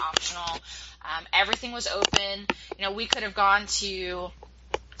now are optional. Everything was open. We could have gone to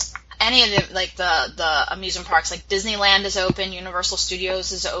any of the amusement parks, like Disneyland is open, Universal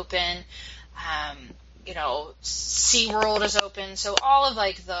Studios is open, SeaWorld is open. So all of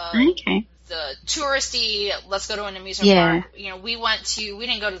the touristy, let's go to an amusement park. We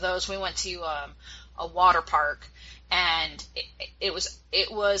didn't go to those. We went to a water park, and it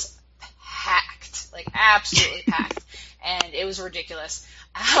was packed, like absolutely packed, and it was ridiculous.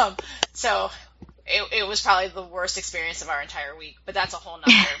 So it was probably the worst experience of our entire week, but that's a whole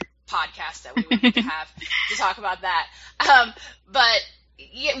nother podcast that we would need to have to talk about that. But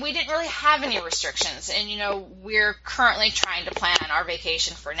yeah, we didn't really have any restrictions, and we're currently trying to plan our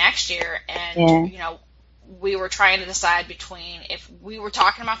vacation for next year, and we were trying to decide between if we were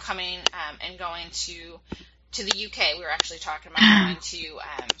talking about coming and going to the UK. We were actually talking about going to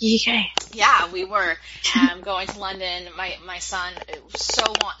UK. Yeah, we were going to London. My son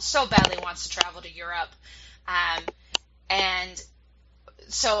so badly wants to travel to Europe, and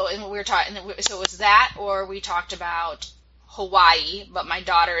so we were talking. So it was that, or we talked about Hawaii, but my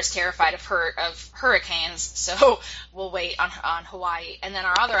daughter is terrified of hurricanes, so we'll wait on Hawaii. And then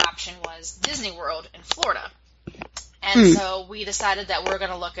our other option was Disney World in Florida. And so we decided that we're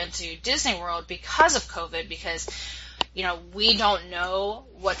going to look into Disney World because of COVID, because we don't know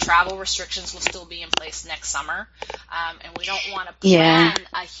what travel restrictions will still be in place next summer, and we don't want to plan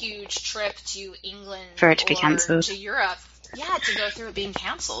a huge trip to England for it to be canceled, to Europe, to go through it being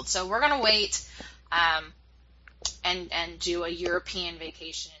canceled. So we're going to wait and do a European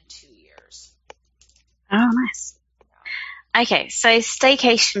vacation in 2 years. Oh, nice. Okay, so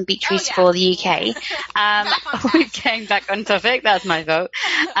staycation beach trips for the UK. We're getting back on topic. That's my fault.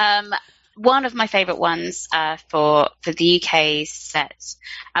 One of my favourite ones for the UK set,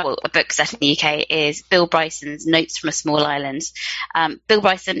 a book set in the UK, is Bill Bryson's Notes from a Small Island. Bill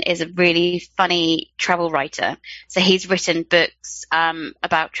Bryson is a really funny travel writer. So he's written books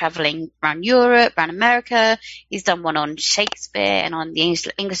about travelling around Europe, around America. He's done one on Shakespeare and on the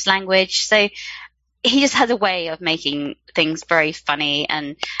English language. So he just has a way of making things very funny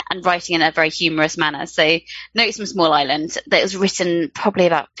and writing in a very humorous manner. So Notes from a Small Island, that was written probably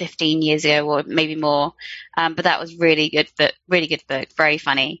about 15 years ago or maybe more. But that was really good book, very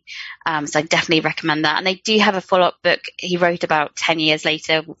funny. So I definitely recommend that. And they do have a follow-up book he wrote about 10 years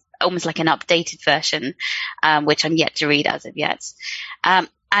later, almost like an updated version, which I'm yet to read as of yet. And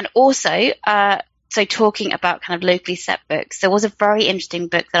also, so talking about kind of locally set books, there was a very interesting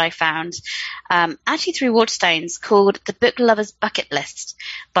book that I found actually through Waterstones called The Book Lover's Bucket List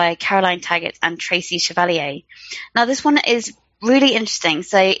by Caroline Taggart and Tracy Chevalier. Now, this one is really interesting.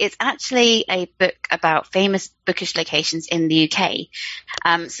 So it's actually a book about famous bookish locations in the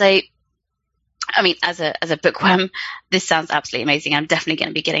UK. So I mean, as a bookworm, this sounds absolutely amazing. I'm definitely going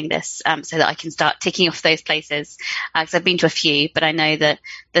to be getting this so that I can start ticking off those places, because I've been to a few, but I know that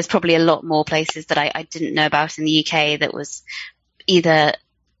there's probably a lot more places that I didn't know about in the UK that was either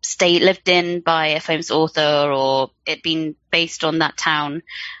lived in by a famous author or it being based on that town.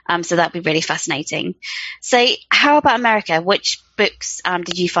 So that'd be really fascinating. So how about America? Which books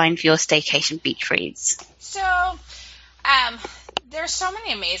did you find for your staycation beach reads? So, there's so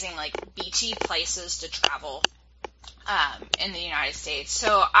many amazing, beachy places to travel in the United States.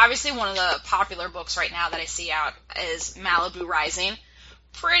 So, obviously, one of the popular books right now that I see out is Malibu Rising.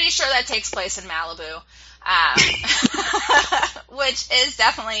 Pretty sure that takes place in Malibu, which is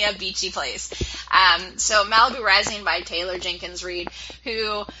definitely a beachy place. So, Malibu Rising by Taylor Jenkins Reid,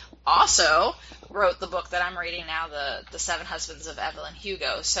 who also wrote the book that I'm reading now, the Seven Husbands of Evelyn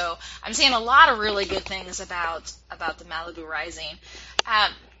Hugo. So I'm seeing a lot of really good things about the Malibu Rising.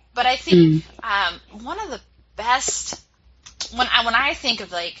 But I think one of the best, when I think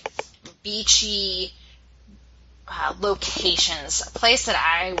of beachy locations, a place that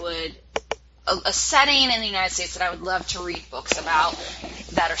a setting in the United States that I would love to read books about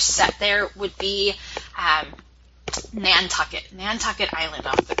that are set there would be Nantucket Island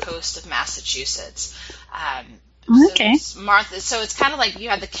off the coast of Massachusetts. Okay. So it's kind of like you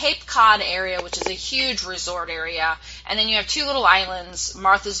have the Cape Cod area, which is a huge resort area, and then you have two little islands,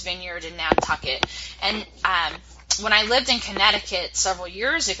 Martha's Vineyard and Nantucket. And when I lived in Connecticut several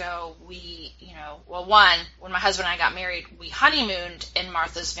years ago, when my husband and I got married, we honeymooned in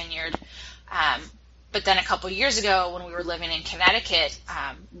Martha's Vineyard. But then a couple years ago, when we were living in Connecticut,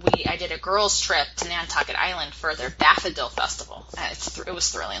 I did a girls' trip to Nantucket Island for their Daffodil Festival. It was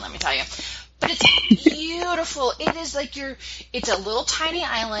thrilling, let me tell you. But it's beautiful. It is it's a little tiny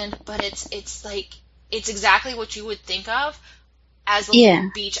island, but it's exactly what you would think of as a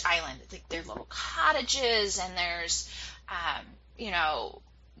little beach island. There are little cottages, and there's,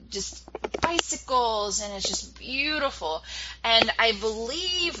 just bicycles, and it's just beautiful. And I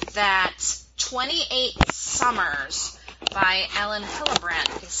believe that 28 Summers by Ellen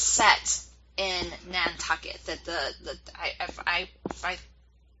Hillebrand is set in Nantucket. If I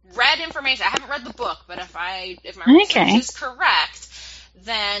read information, I haven't read the book, but if my research is correct,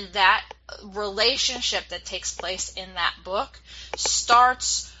 then that relationship that takes place in that book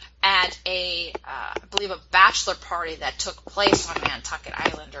starts at I believe a bachelor party that took place on Nantucket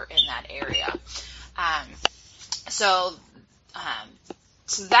Island or in that area. So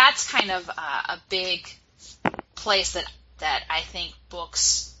that's kind of a big place that that I think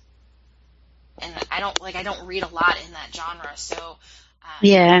books, and I don't read a lot in that genre, so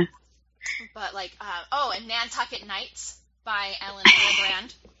Yeah. but and Nantucket Nights by Ellen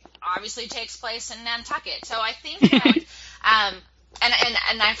Hillebrand obviously takes place in Nantucket. So I think that,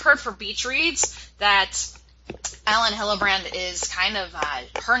 and I've heard for beach reads that Ellen Hillebrand is kind of,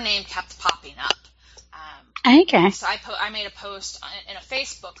 her name kept popping up. Okay. So I made a post in a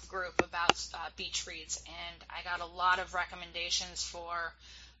Facebook group about beach reads, and I got a lot of recommendations for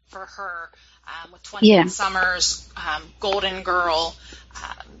her, with 21 Summers, Golden Girl,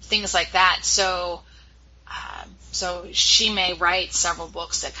 things like that. So she may write several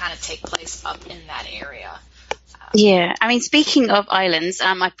books that kind of take place up in that area. Yeah, I mean, speaking of islands,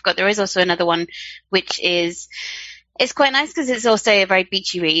 I forgot there is also another one, which is, it's quite nice because it's also a very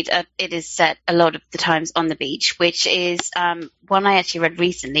beachy read. It is set a lot of the times on the beach, which is one I actually read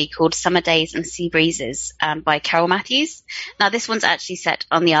recently called Summer Days and Sea Breezes by Carol Matthews. Now, this one's actually set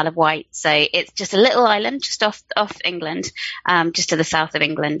on the Isle of Wight, so it's just a little island just off England, just to the south of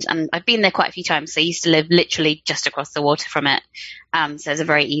England. And I've been there quite a few times, so I used to live literally just across the water from it. So it's a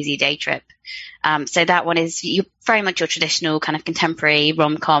very easy day trip. So that one is very much your traditional kind of contemporary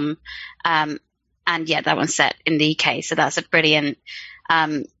rom-com. And yeah, that one's set in the UK. So that's a brilliant,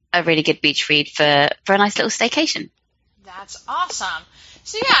 a really good beach read for a nice little staycation. That's awesome.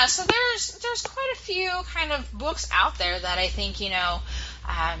 So yeah, so there's quite a few kind of books out there that I think,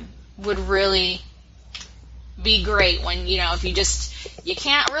 would really be great when, if you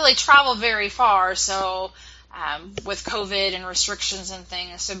can't really travel very far. So, with COVID and restrictions and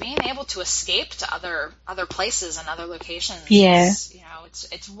things, so being able to escape to other places and other locations,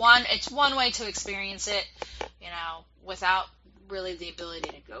 it's one way to experience it, without really the ability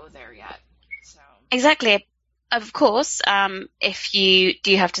to go there yet. So exactly. Of course, if you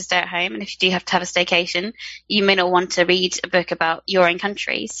do have to stay at home and if you do have to have a staycation, you may not want to read a book about your own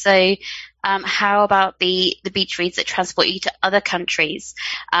country. So, how about the beach reads that transport you to other countries?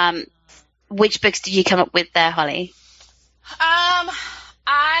 Which books did you come up with there, Holly?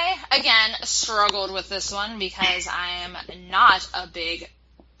 I, again, struggled with this one because I am not a big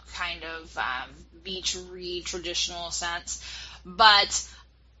kind of beach read traditional sense. But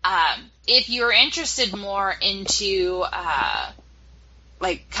if you're interested more into kind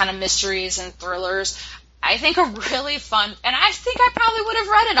of mysteries and thrillers, I think a really fun, and I think I probably would have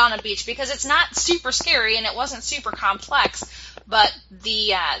read it on a beach because it's not super scary and it wasn't super complex. But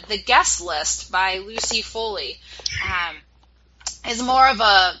the Guest List by Lucy Foley is more of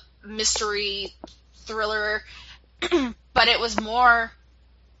a mystery thriller, but it was more,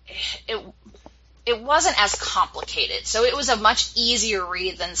 it wasn't as complicated. So it was a much easier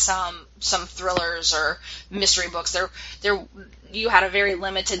read than some thrillers or mystery books. There you had a very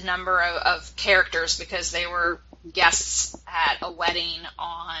limited number of characters because they were guests at a wedding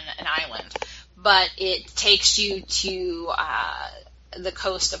on an island. But it takes you to the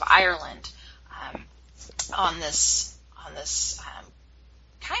coast of Ireland on this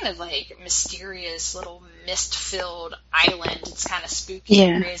kind of like mysterious little mist-filled island. It's kind of spooky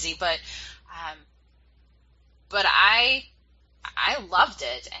and crazy, but I loved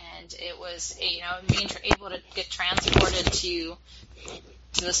it, and it was being able to get transported to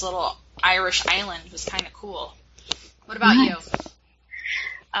this little Irish island was kind of cool. What about you?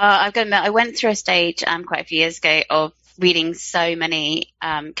 I've got to admit, I went through a stage quite a few years ago of reading so many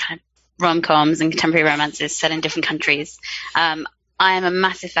kind of rom-coms and contemporary romances set in different countries. I am a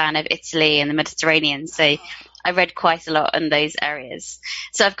massive fan of Italy and the Mediterranean, so I read quite a lot in those areas.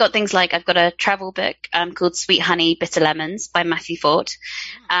 So I've got things like, I've got a travel book called Sweet Honey, Bitter Lemons by Matthew Fort.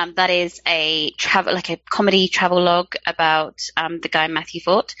 That is a comedy travelogue about the guy Matthew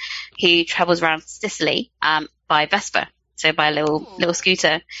Fort, who travels around Sicily by Vespa. So by a little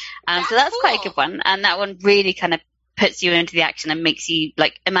scooter. So that's quite a good one. And that one really kind of puts you into the action and makes you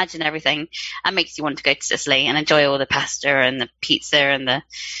imagine everything and makes you want to go to Sicily and enjoy all the pasta and the pizza and the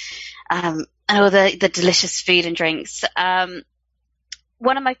all the delicious food and drinks.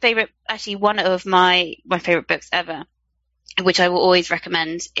 One of my favorite books ever, which I will always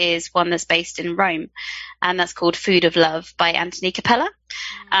recommend, is one that's based in Rome, and that's called Food of Love by Anthony Capella.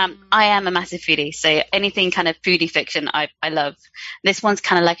 I am a massive foodie, so anything kind of foodie fiction I love. This one's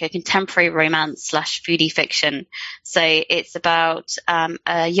kind of like a contemporary romance / foodie fiction. So it's about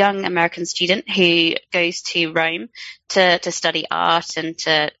a young American student who goes to Rome to study art and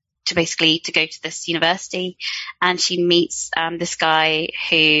to basically to go to this university, and she meets this guy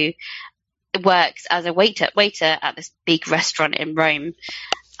who works as a waiter at this big restaurant in Rome.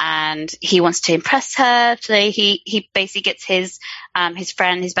 and he wants to impress her. So he basically gets his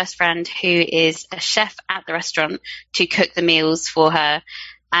best friend, who is a chef at the restaurant, to cook the meals for her,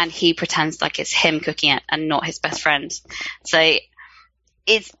 and he pretends like it's him cooking it and not his best friend. So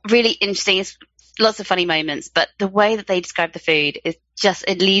it's really interesting. It's lots of funny moments, but the way that they describe the food is just,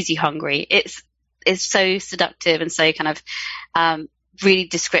 it leaves you hungry. It's so seductive and so kind of really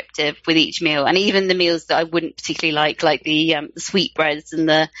descriptive with each meal, and even the meals that I wouldn't particularly like the sweetbreads and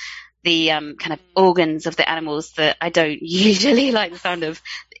the kind of organs of the animals that I don't usually like the sound of,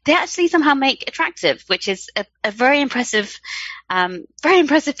 they actually somehow make attractive, which is a very impressive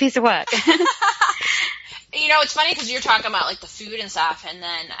piece of work. You know, it's funny because you're talking about like the food and stuff, and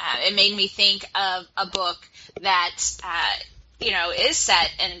then it made me think of a book that you know, is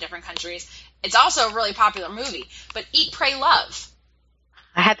set in different countries. It's also a really popular movie, but Eat, Pray, Love.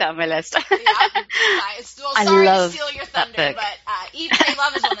 I had that on my list. Sorry to steal your thunder, but Eat, Pray,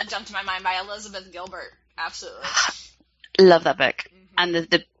 Love is one that jumped to my mind, by Elizabeth Gilbert. Absolutely. Love that book. And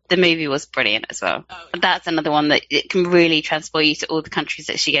the movie was brilliant as well. Oh, yeah. That's another one that it can really transport you to all the countries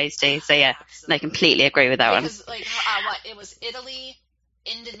that she goes to. So yeah, I completely agree with that one. Because like it was Italy,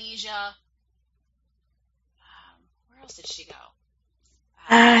 Indonesia. Where else did she go?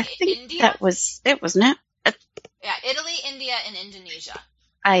 I think India? That was it, wasn't it? Yeah, Italy, India, and Indonesia.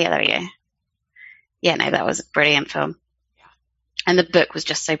 Oh yeah, there we go. Yeah, no, that was a brilliant film. Yeah. And the book was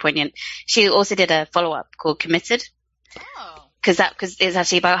just so poignant. She also did a follow-up called Committed. Oh. Because it's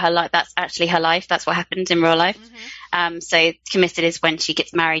actually about her life. That's actually her life. That's what happened in real life. Mm-hmm. So Committed is when she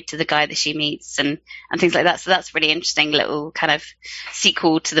gets married to the guy that she meets and things like that. So that's a really interesting little kind of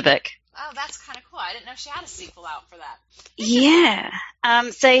sequel to the book. Oh, that's kind of cool. I didn't know she had a sequel out for that. Yeah.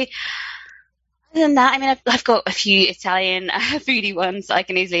 So other than that, I mean, I've got a few Italian foodie ones I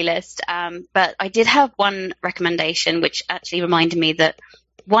can easily list. But I did have one recommendation, which actually reminded me that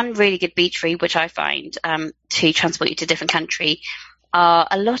one really good beach read, which I find to transport you to a different country, are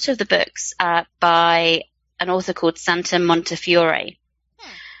a lot of the books by an author called Santa Montefiore.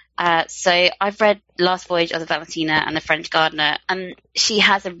 So I've read Last Voyage of the Valentina and The French Gardener, and she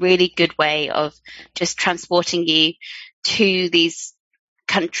has a really good way of just transporting you to these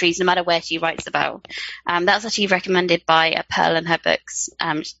countries, no matter where she writes about. That was actually recommended by Pearl in her books.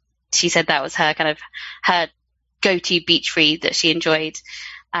 She said that was her kind of her go-to beach read that she enjoyed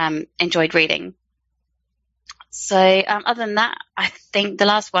reading. So other than that, I think the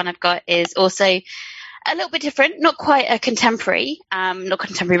last one I've got is also a little bit different, not quite a contemporary, not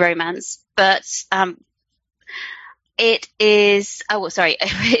contemporary romance, but it is,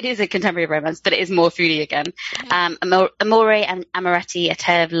 it is a contemporary romance, but it is more foodie again. Amore and Amoretti, A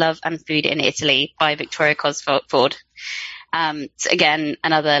Tale of Love and Food in Italy by Victoria Cosford. So again,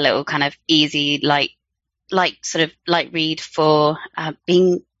 another little kind of easy, light read for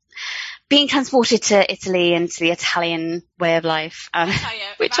being transported to Italy and to the Italian way of life,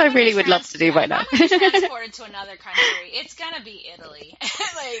 which I really would love to do right now. If I'm transported to another country, it's gonna be Italy.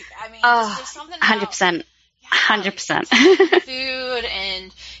 There's something about 100%. 100%. Food,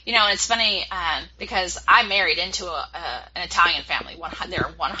 and it's funny because I married into an Italian family. They're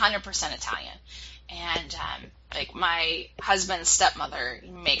 100% Italian, and my husband's stepmother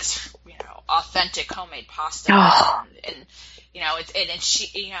makes authentic homemade pasta, and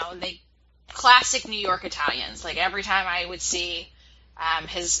they classic New York Italians. Like every time I would see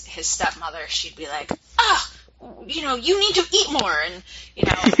his stepmother, she'd be like, you need to eat more, and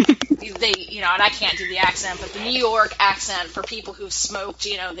and I can't do the accent, but the New York accent for people who've smoked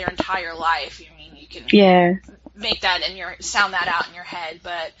their entire life, you can make that sound that out in your head,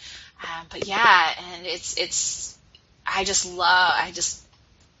 but yeah, and it's I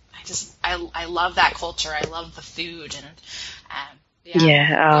love that culture. I love the food, and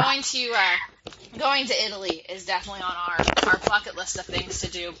going to Italy is definitely on our bucket list of things to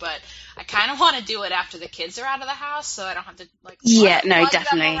do, but I kind of want to do it after the kids are out of the house, so I don't have to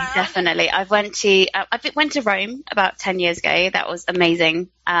definitely. I went to Rome about 10 years ago. That was amazing.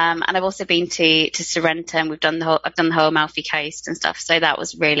 And I've also been to Sorrento, and I've done the whole Amalfi Coast and stuff. So that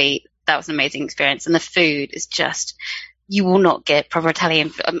was an amazing experience. And the food is just, you will not get proper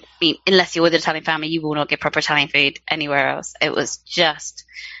Italian. I mean, unless you're with an Italian family, you will not get proper Italian food anywhere else. It was just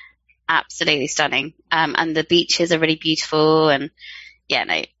absolutely stunning. And the beaches are really beautiful, and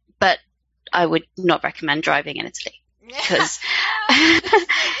but I would not recommend driving in Italy, because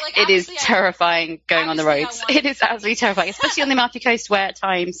it is terrifying going on the roads. It is absolutely terrifying, especially on the Amalfi Coast, where at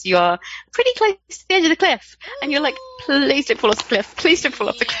times you are pretty close to the edge of the cliff, and you're like, please don't fall off the cliff. Please don't fall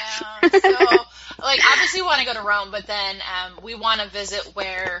off the cliff. So, obviously we want to go to Rome, but then we want to visit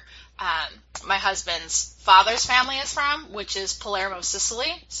where my husband's father's family is from, which is Palermo,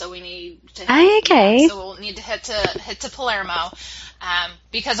 Sicily. So we need to so we'll need to hit to Palermo,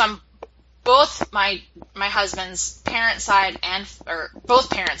 because I'm both my husband's parents' side both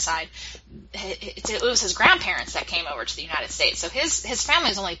parents' side. It was his grandparents that came over to the United States. So his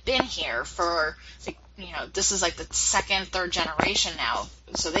family's only been here for, this is like the second, third generation now.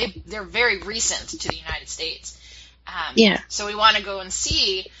 So they're very recent to the United States. So we want to go and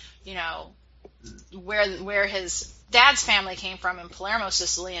see, where his dad's family came from in Palermo,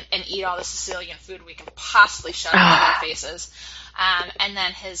 Sicily, and eat all the Sicilian food we can possibly shove in our faces. And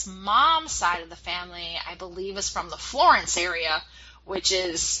then his mom's side of the family, I believe, is from the Florence area, which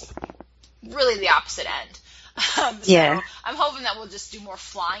is really the opposite end. So I'm hoping that we'll just do more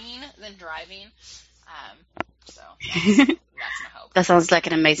flying than driving. So that's my hope. That sounds like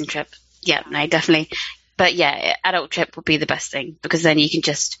an amazing trip. Yeah, no, definitely. But yeah, adult trip would be the best thing, because then you can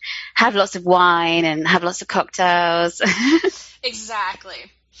just have lots of wine and have lots of cocktails. Exactly.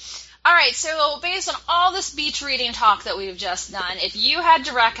 All right, so based on all this beach reading talk that we've just done, if you had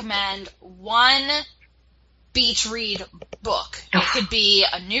to recommend one beach read book, it could be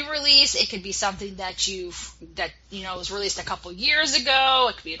a new release, it could be something that was released a couple years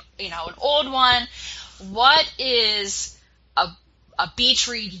ago, it could be an old one. What is a beach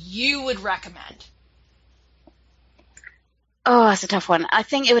read you would recommend? Oh, that's a tough one. I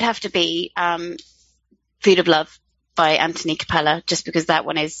think it would have to be Food of Love by Anthony Capella, just because that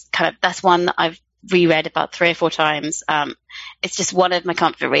one is that's one that I've reread about 3 or 4 times. It's just one of my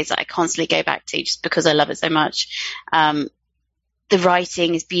comfort reads that I constantly go back to just because I love it so much. The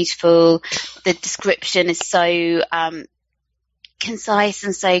writing is beautiful. The description is so concise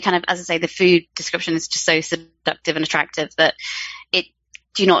and so kind of, as I say, the food description is just so seductive and attractive that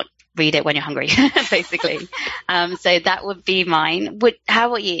do not read it when you're hungry, basically. So that would be mine. How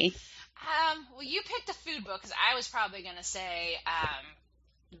about you? Well, you picked a food book, because I was probably going to say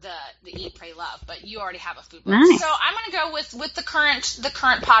the Eat, Pray, Love, but you already have a food book. Nice. So I'm going to go with the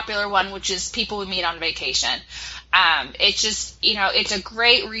current popular one, which is People We Meet on Vacation. It's just, it's a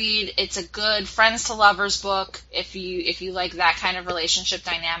great read. It's a good friends to lovers book if you like that kind of relationship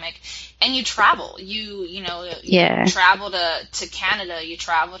dynamic. And you travel. You travel to Canada. You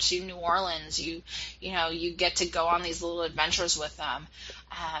travel to New Orleans. You get to go on these little adventures with them.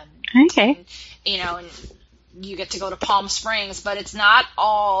 Okay. And you get to go to Palm Springs, but it's not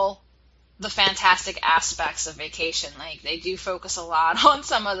all the fantastic aspects of vacation. Like, they do focus a lot on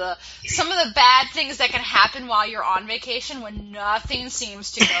some of the bad things that can happen while you're on vacation when nothing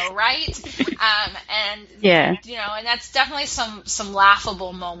seems to go right. And that's definitely some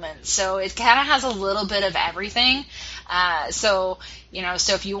laughable moments. So it kind of has a little bit of everything. So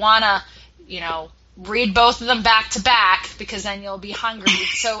if you want to, read both of them back to back, because then you'll be hungry.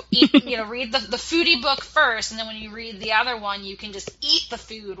 So read the foodie book first, and then when you read the other one, you can just eat the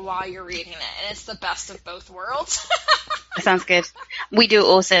food while you're reading it, and it's the best of both worlds. That sounds good. We do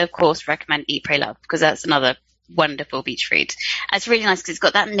also, of course, recommend Eat, Pray, Love, because that's another wonderful beach read. And it's really nice because it's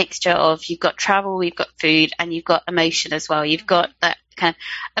got that mixture of, you've got travel, you've got food, and you've got emotion as well. You've got that kind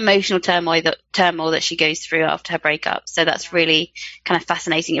of emotional turmoil that she goes through after her breakup. So that's really kind of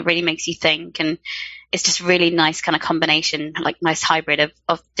fascinating. It really makes you think, and it's just really nice kind of combination, like nice hybrid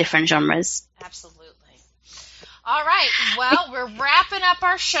of different genres. Absolutely. All right. Well, we're wrapping up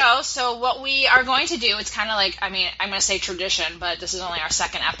our show. So what we are going to do, it's kind of like, I'm going to say tradition, but this is only our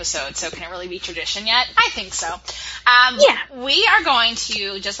second episode, so can it really be tradition yet? I think so. We are going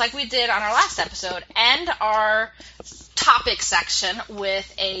to, just like we did on our last episode, end our topic section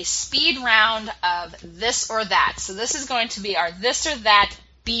with a speed round of this or that. So this is going to be our this or that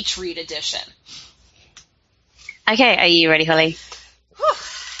beach read edition. Okay, are you ready, Holly? Whew.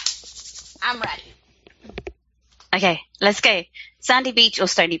 I'm ready. Okay, let's go. Sandy Beach or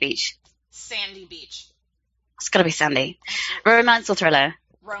Stony Beach? Sandy Beach. It's got to be Sandy. Romance or thriller?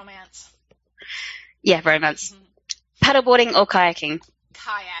 Romance. Yeah, romance. Mm-hmm. Paddleboarding or kayaking?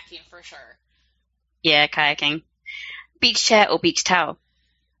 Kayaking, for sure. Yeah, kayaking. Beach chair or beach towel?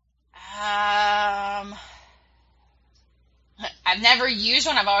 I've never used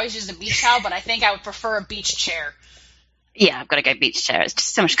one. I've always used a beach towel, but I think I would prefer a beach chair. Yeah, I've got to go beach chair. It's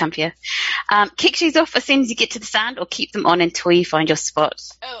just so much comfier. Kick shoes off as soon as you get to the sand, or keep them on until you find your spot?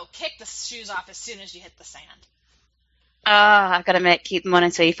 Oh, kick the shoes off as soon as you hit the sand. I've got to admit, keep them on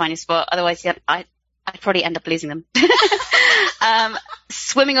until you find your spot. Otherwise, I'd probably end up losing them.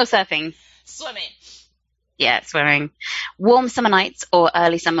 Swimming or surfing? Swimming. Yeah, swimming. Warm summer nights or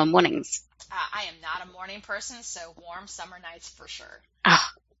early summer mornings? I am not a morning person, so warm summer nights for sure.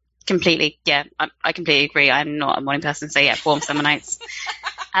 Completely. Yeah, I completely agree. I'm not a morning person, so yeah, warm summer nights.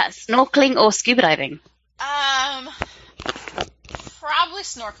 Snorkeling or scuba diving? Probably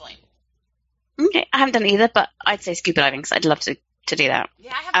snorkeling. Okay, I haven't done either, but I'd say scuba diving because I'd love to do that.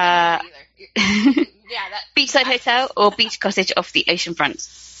 Yeah, I haven't done either. Yeah, Beachside hotel or beach cottage off the ocean front?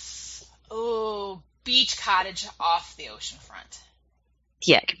 Oh, beach cottage off the ocean front.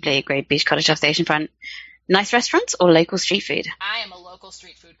 Yeah, completely agree. Beach cottage off the ocean front. Nice restaurants or local street food? I am a local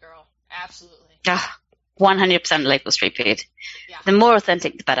street food girl. Absolutely. 100% local street food. Yeah. The more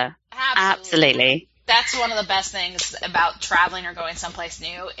authentic, the better. Absolutely. That's one of the best things about traveling or going someplace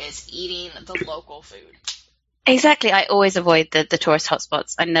new is eating the local food. Exactly. I always avoid the tourist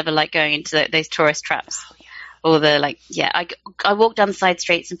hotspots. I never like going into those tourist traps. Oh, yeah. Or I walk down the side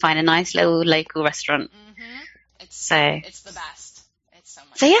streets and find a nice little local restaurant. Mm-hmm. It's the best. It's so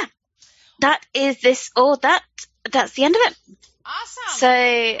much. So yeah, that is this, or that's the end of it. Awesome.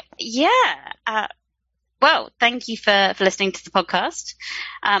 So yeah, well, thank you for listening to the podcast.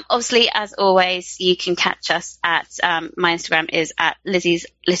 Obviously, as always, you can catch us at, my Instagram is at Lizzie's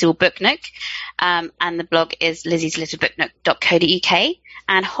Little Book Nook, and the blog is lizzieslittleBookNook.co.uk.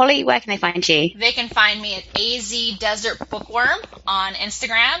 And Holly, where can they find you? They can find me at AZ Desert Bookworm on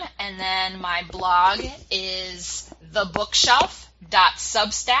Instagram, and then my blog is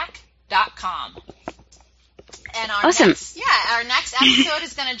thebookshelf.substack.com. And our awesome. Our next episode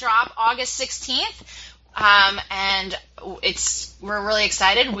is going to drop August 16th. And we're really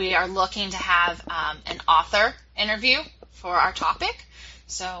excited. We are looking to have an author interview for our topic.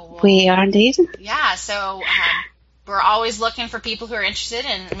 So we are indeed. Yeah. So we're always looking for people who are interested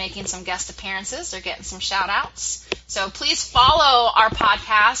in making some guest appearances or getting some shout outs. So please follow our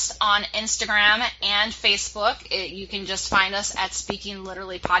podcast on Instagram and Facebook. You can just find us at Speaking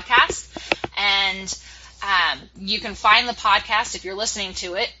Literally Podcast. And you can find the podcast if you're listening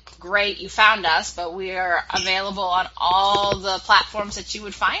to it. Great, you found us, but we are available on all the platforms that you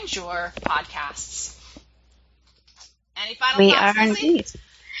would find your podcasts. Any final thoughts, We are Lizzie? indeed.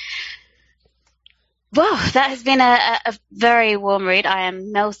 Well, that has been a very warm read. I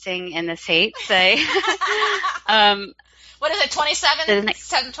am melting in this heat. So, what is it, 27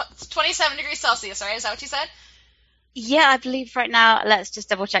 degrees Celsius, right? Is that what you said? Yeah, I believe right now, let's just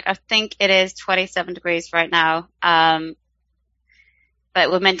double check. I think it is 27 degrees right now. But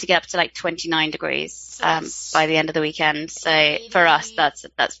we're meant to get up to like 29 degrees by the end of the weekend. So 80, for us, that's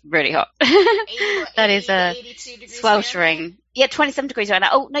really hot. 80, That is 82 degrees sweltering. Fahrenheit. Yeah, 27 degrees right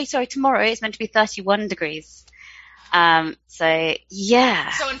now. Oh, no, sorry, tomorrow it's meant to be 31 degrees. So,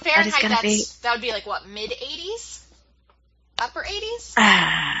 yeah. So in Fahrenheit, that would be like what, mid-80s? Upper 80s?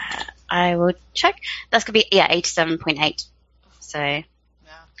 I will check. That's going to be, 87.8. So, Yeah.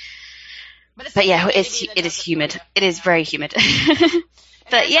 but yeah, it is humid. It is very humid.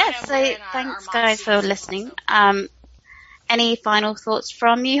 But yeah, so thanks guys for listening. Any final thoughts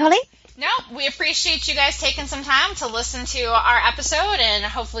from you, Holly? No, we appreciate you guys taking some time to listen to our episode, and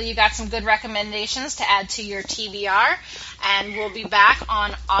hopefully you got some good recommendations to add to your TBR. And we'll be back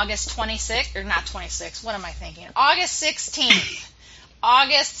on August 26th, or not 26th, what am I thinking? August 16th.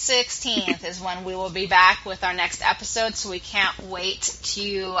 August 16th is when we will be back with our next episode, so we can't wait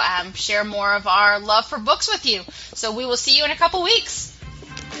to share more of our love for books with you. So we will see you in a couple weeks.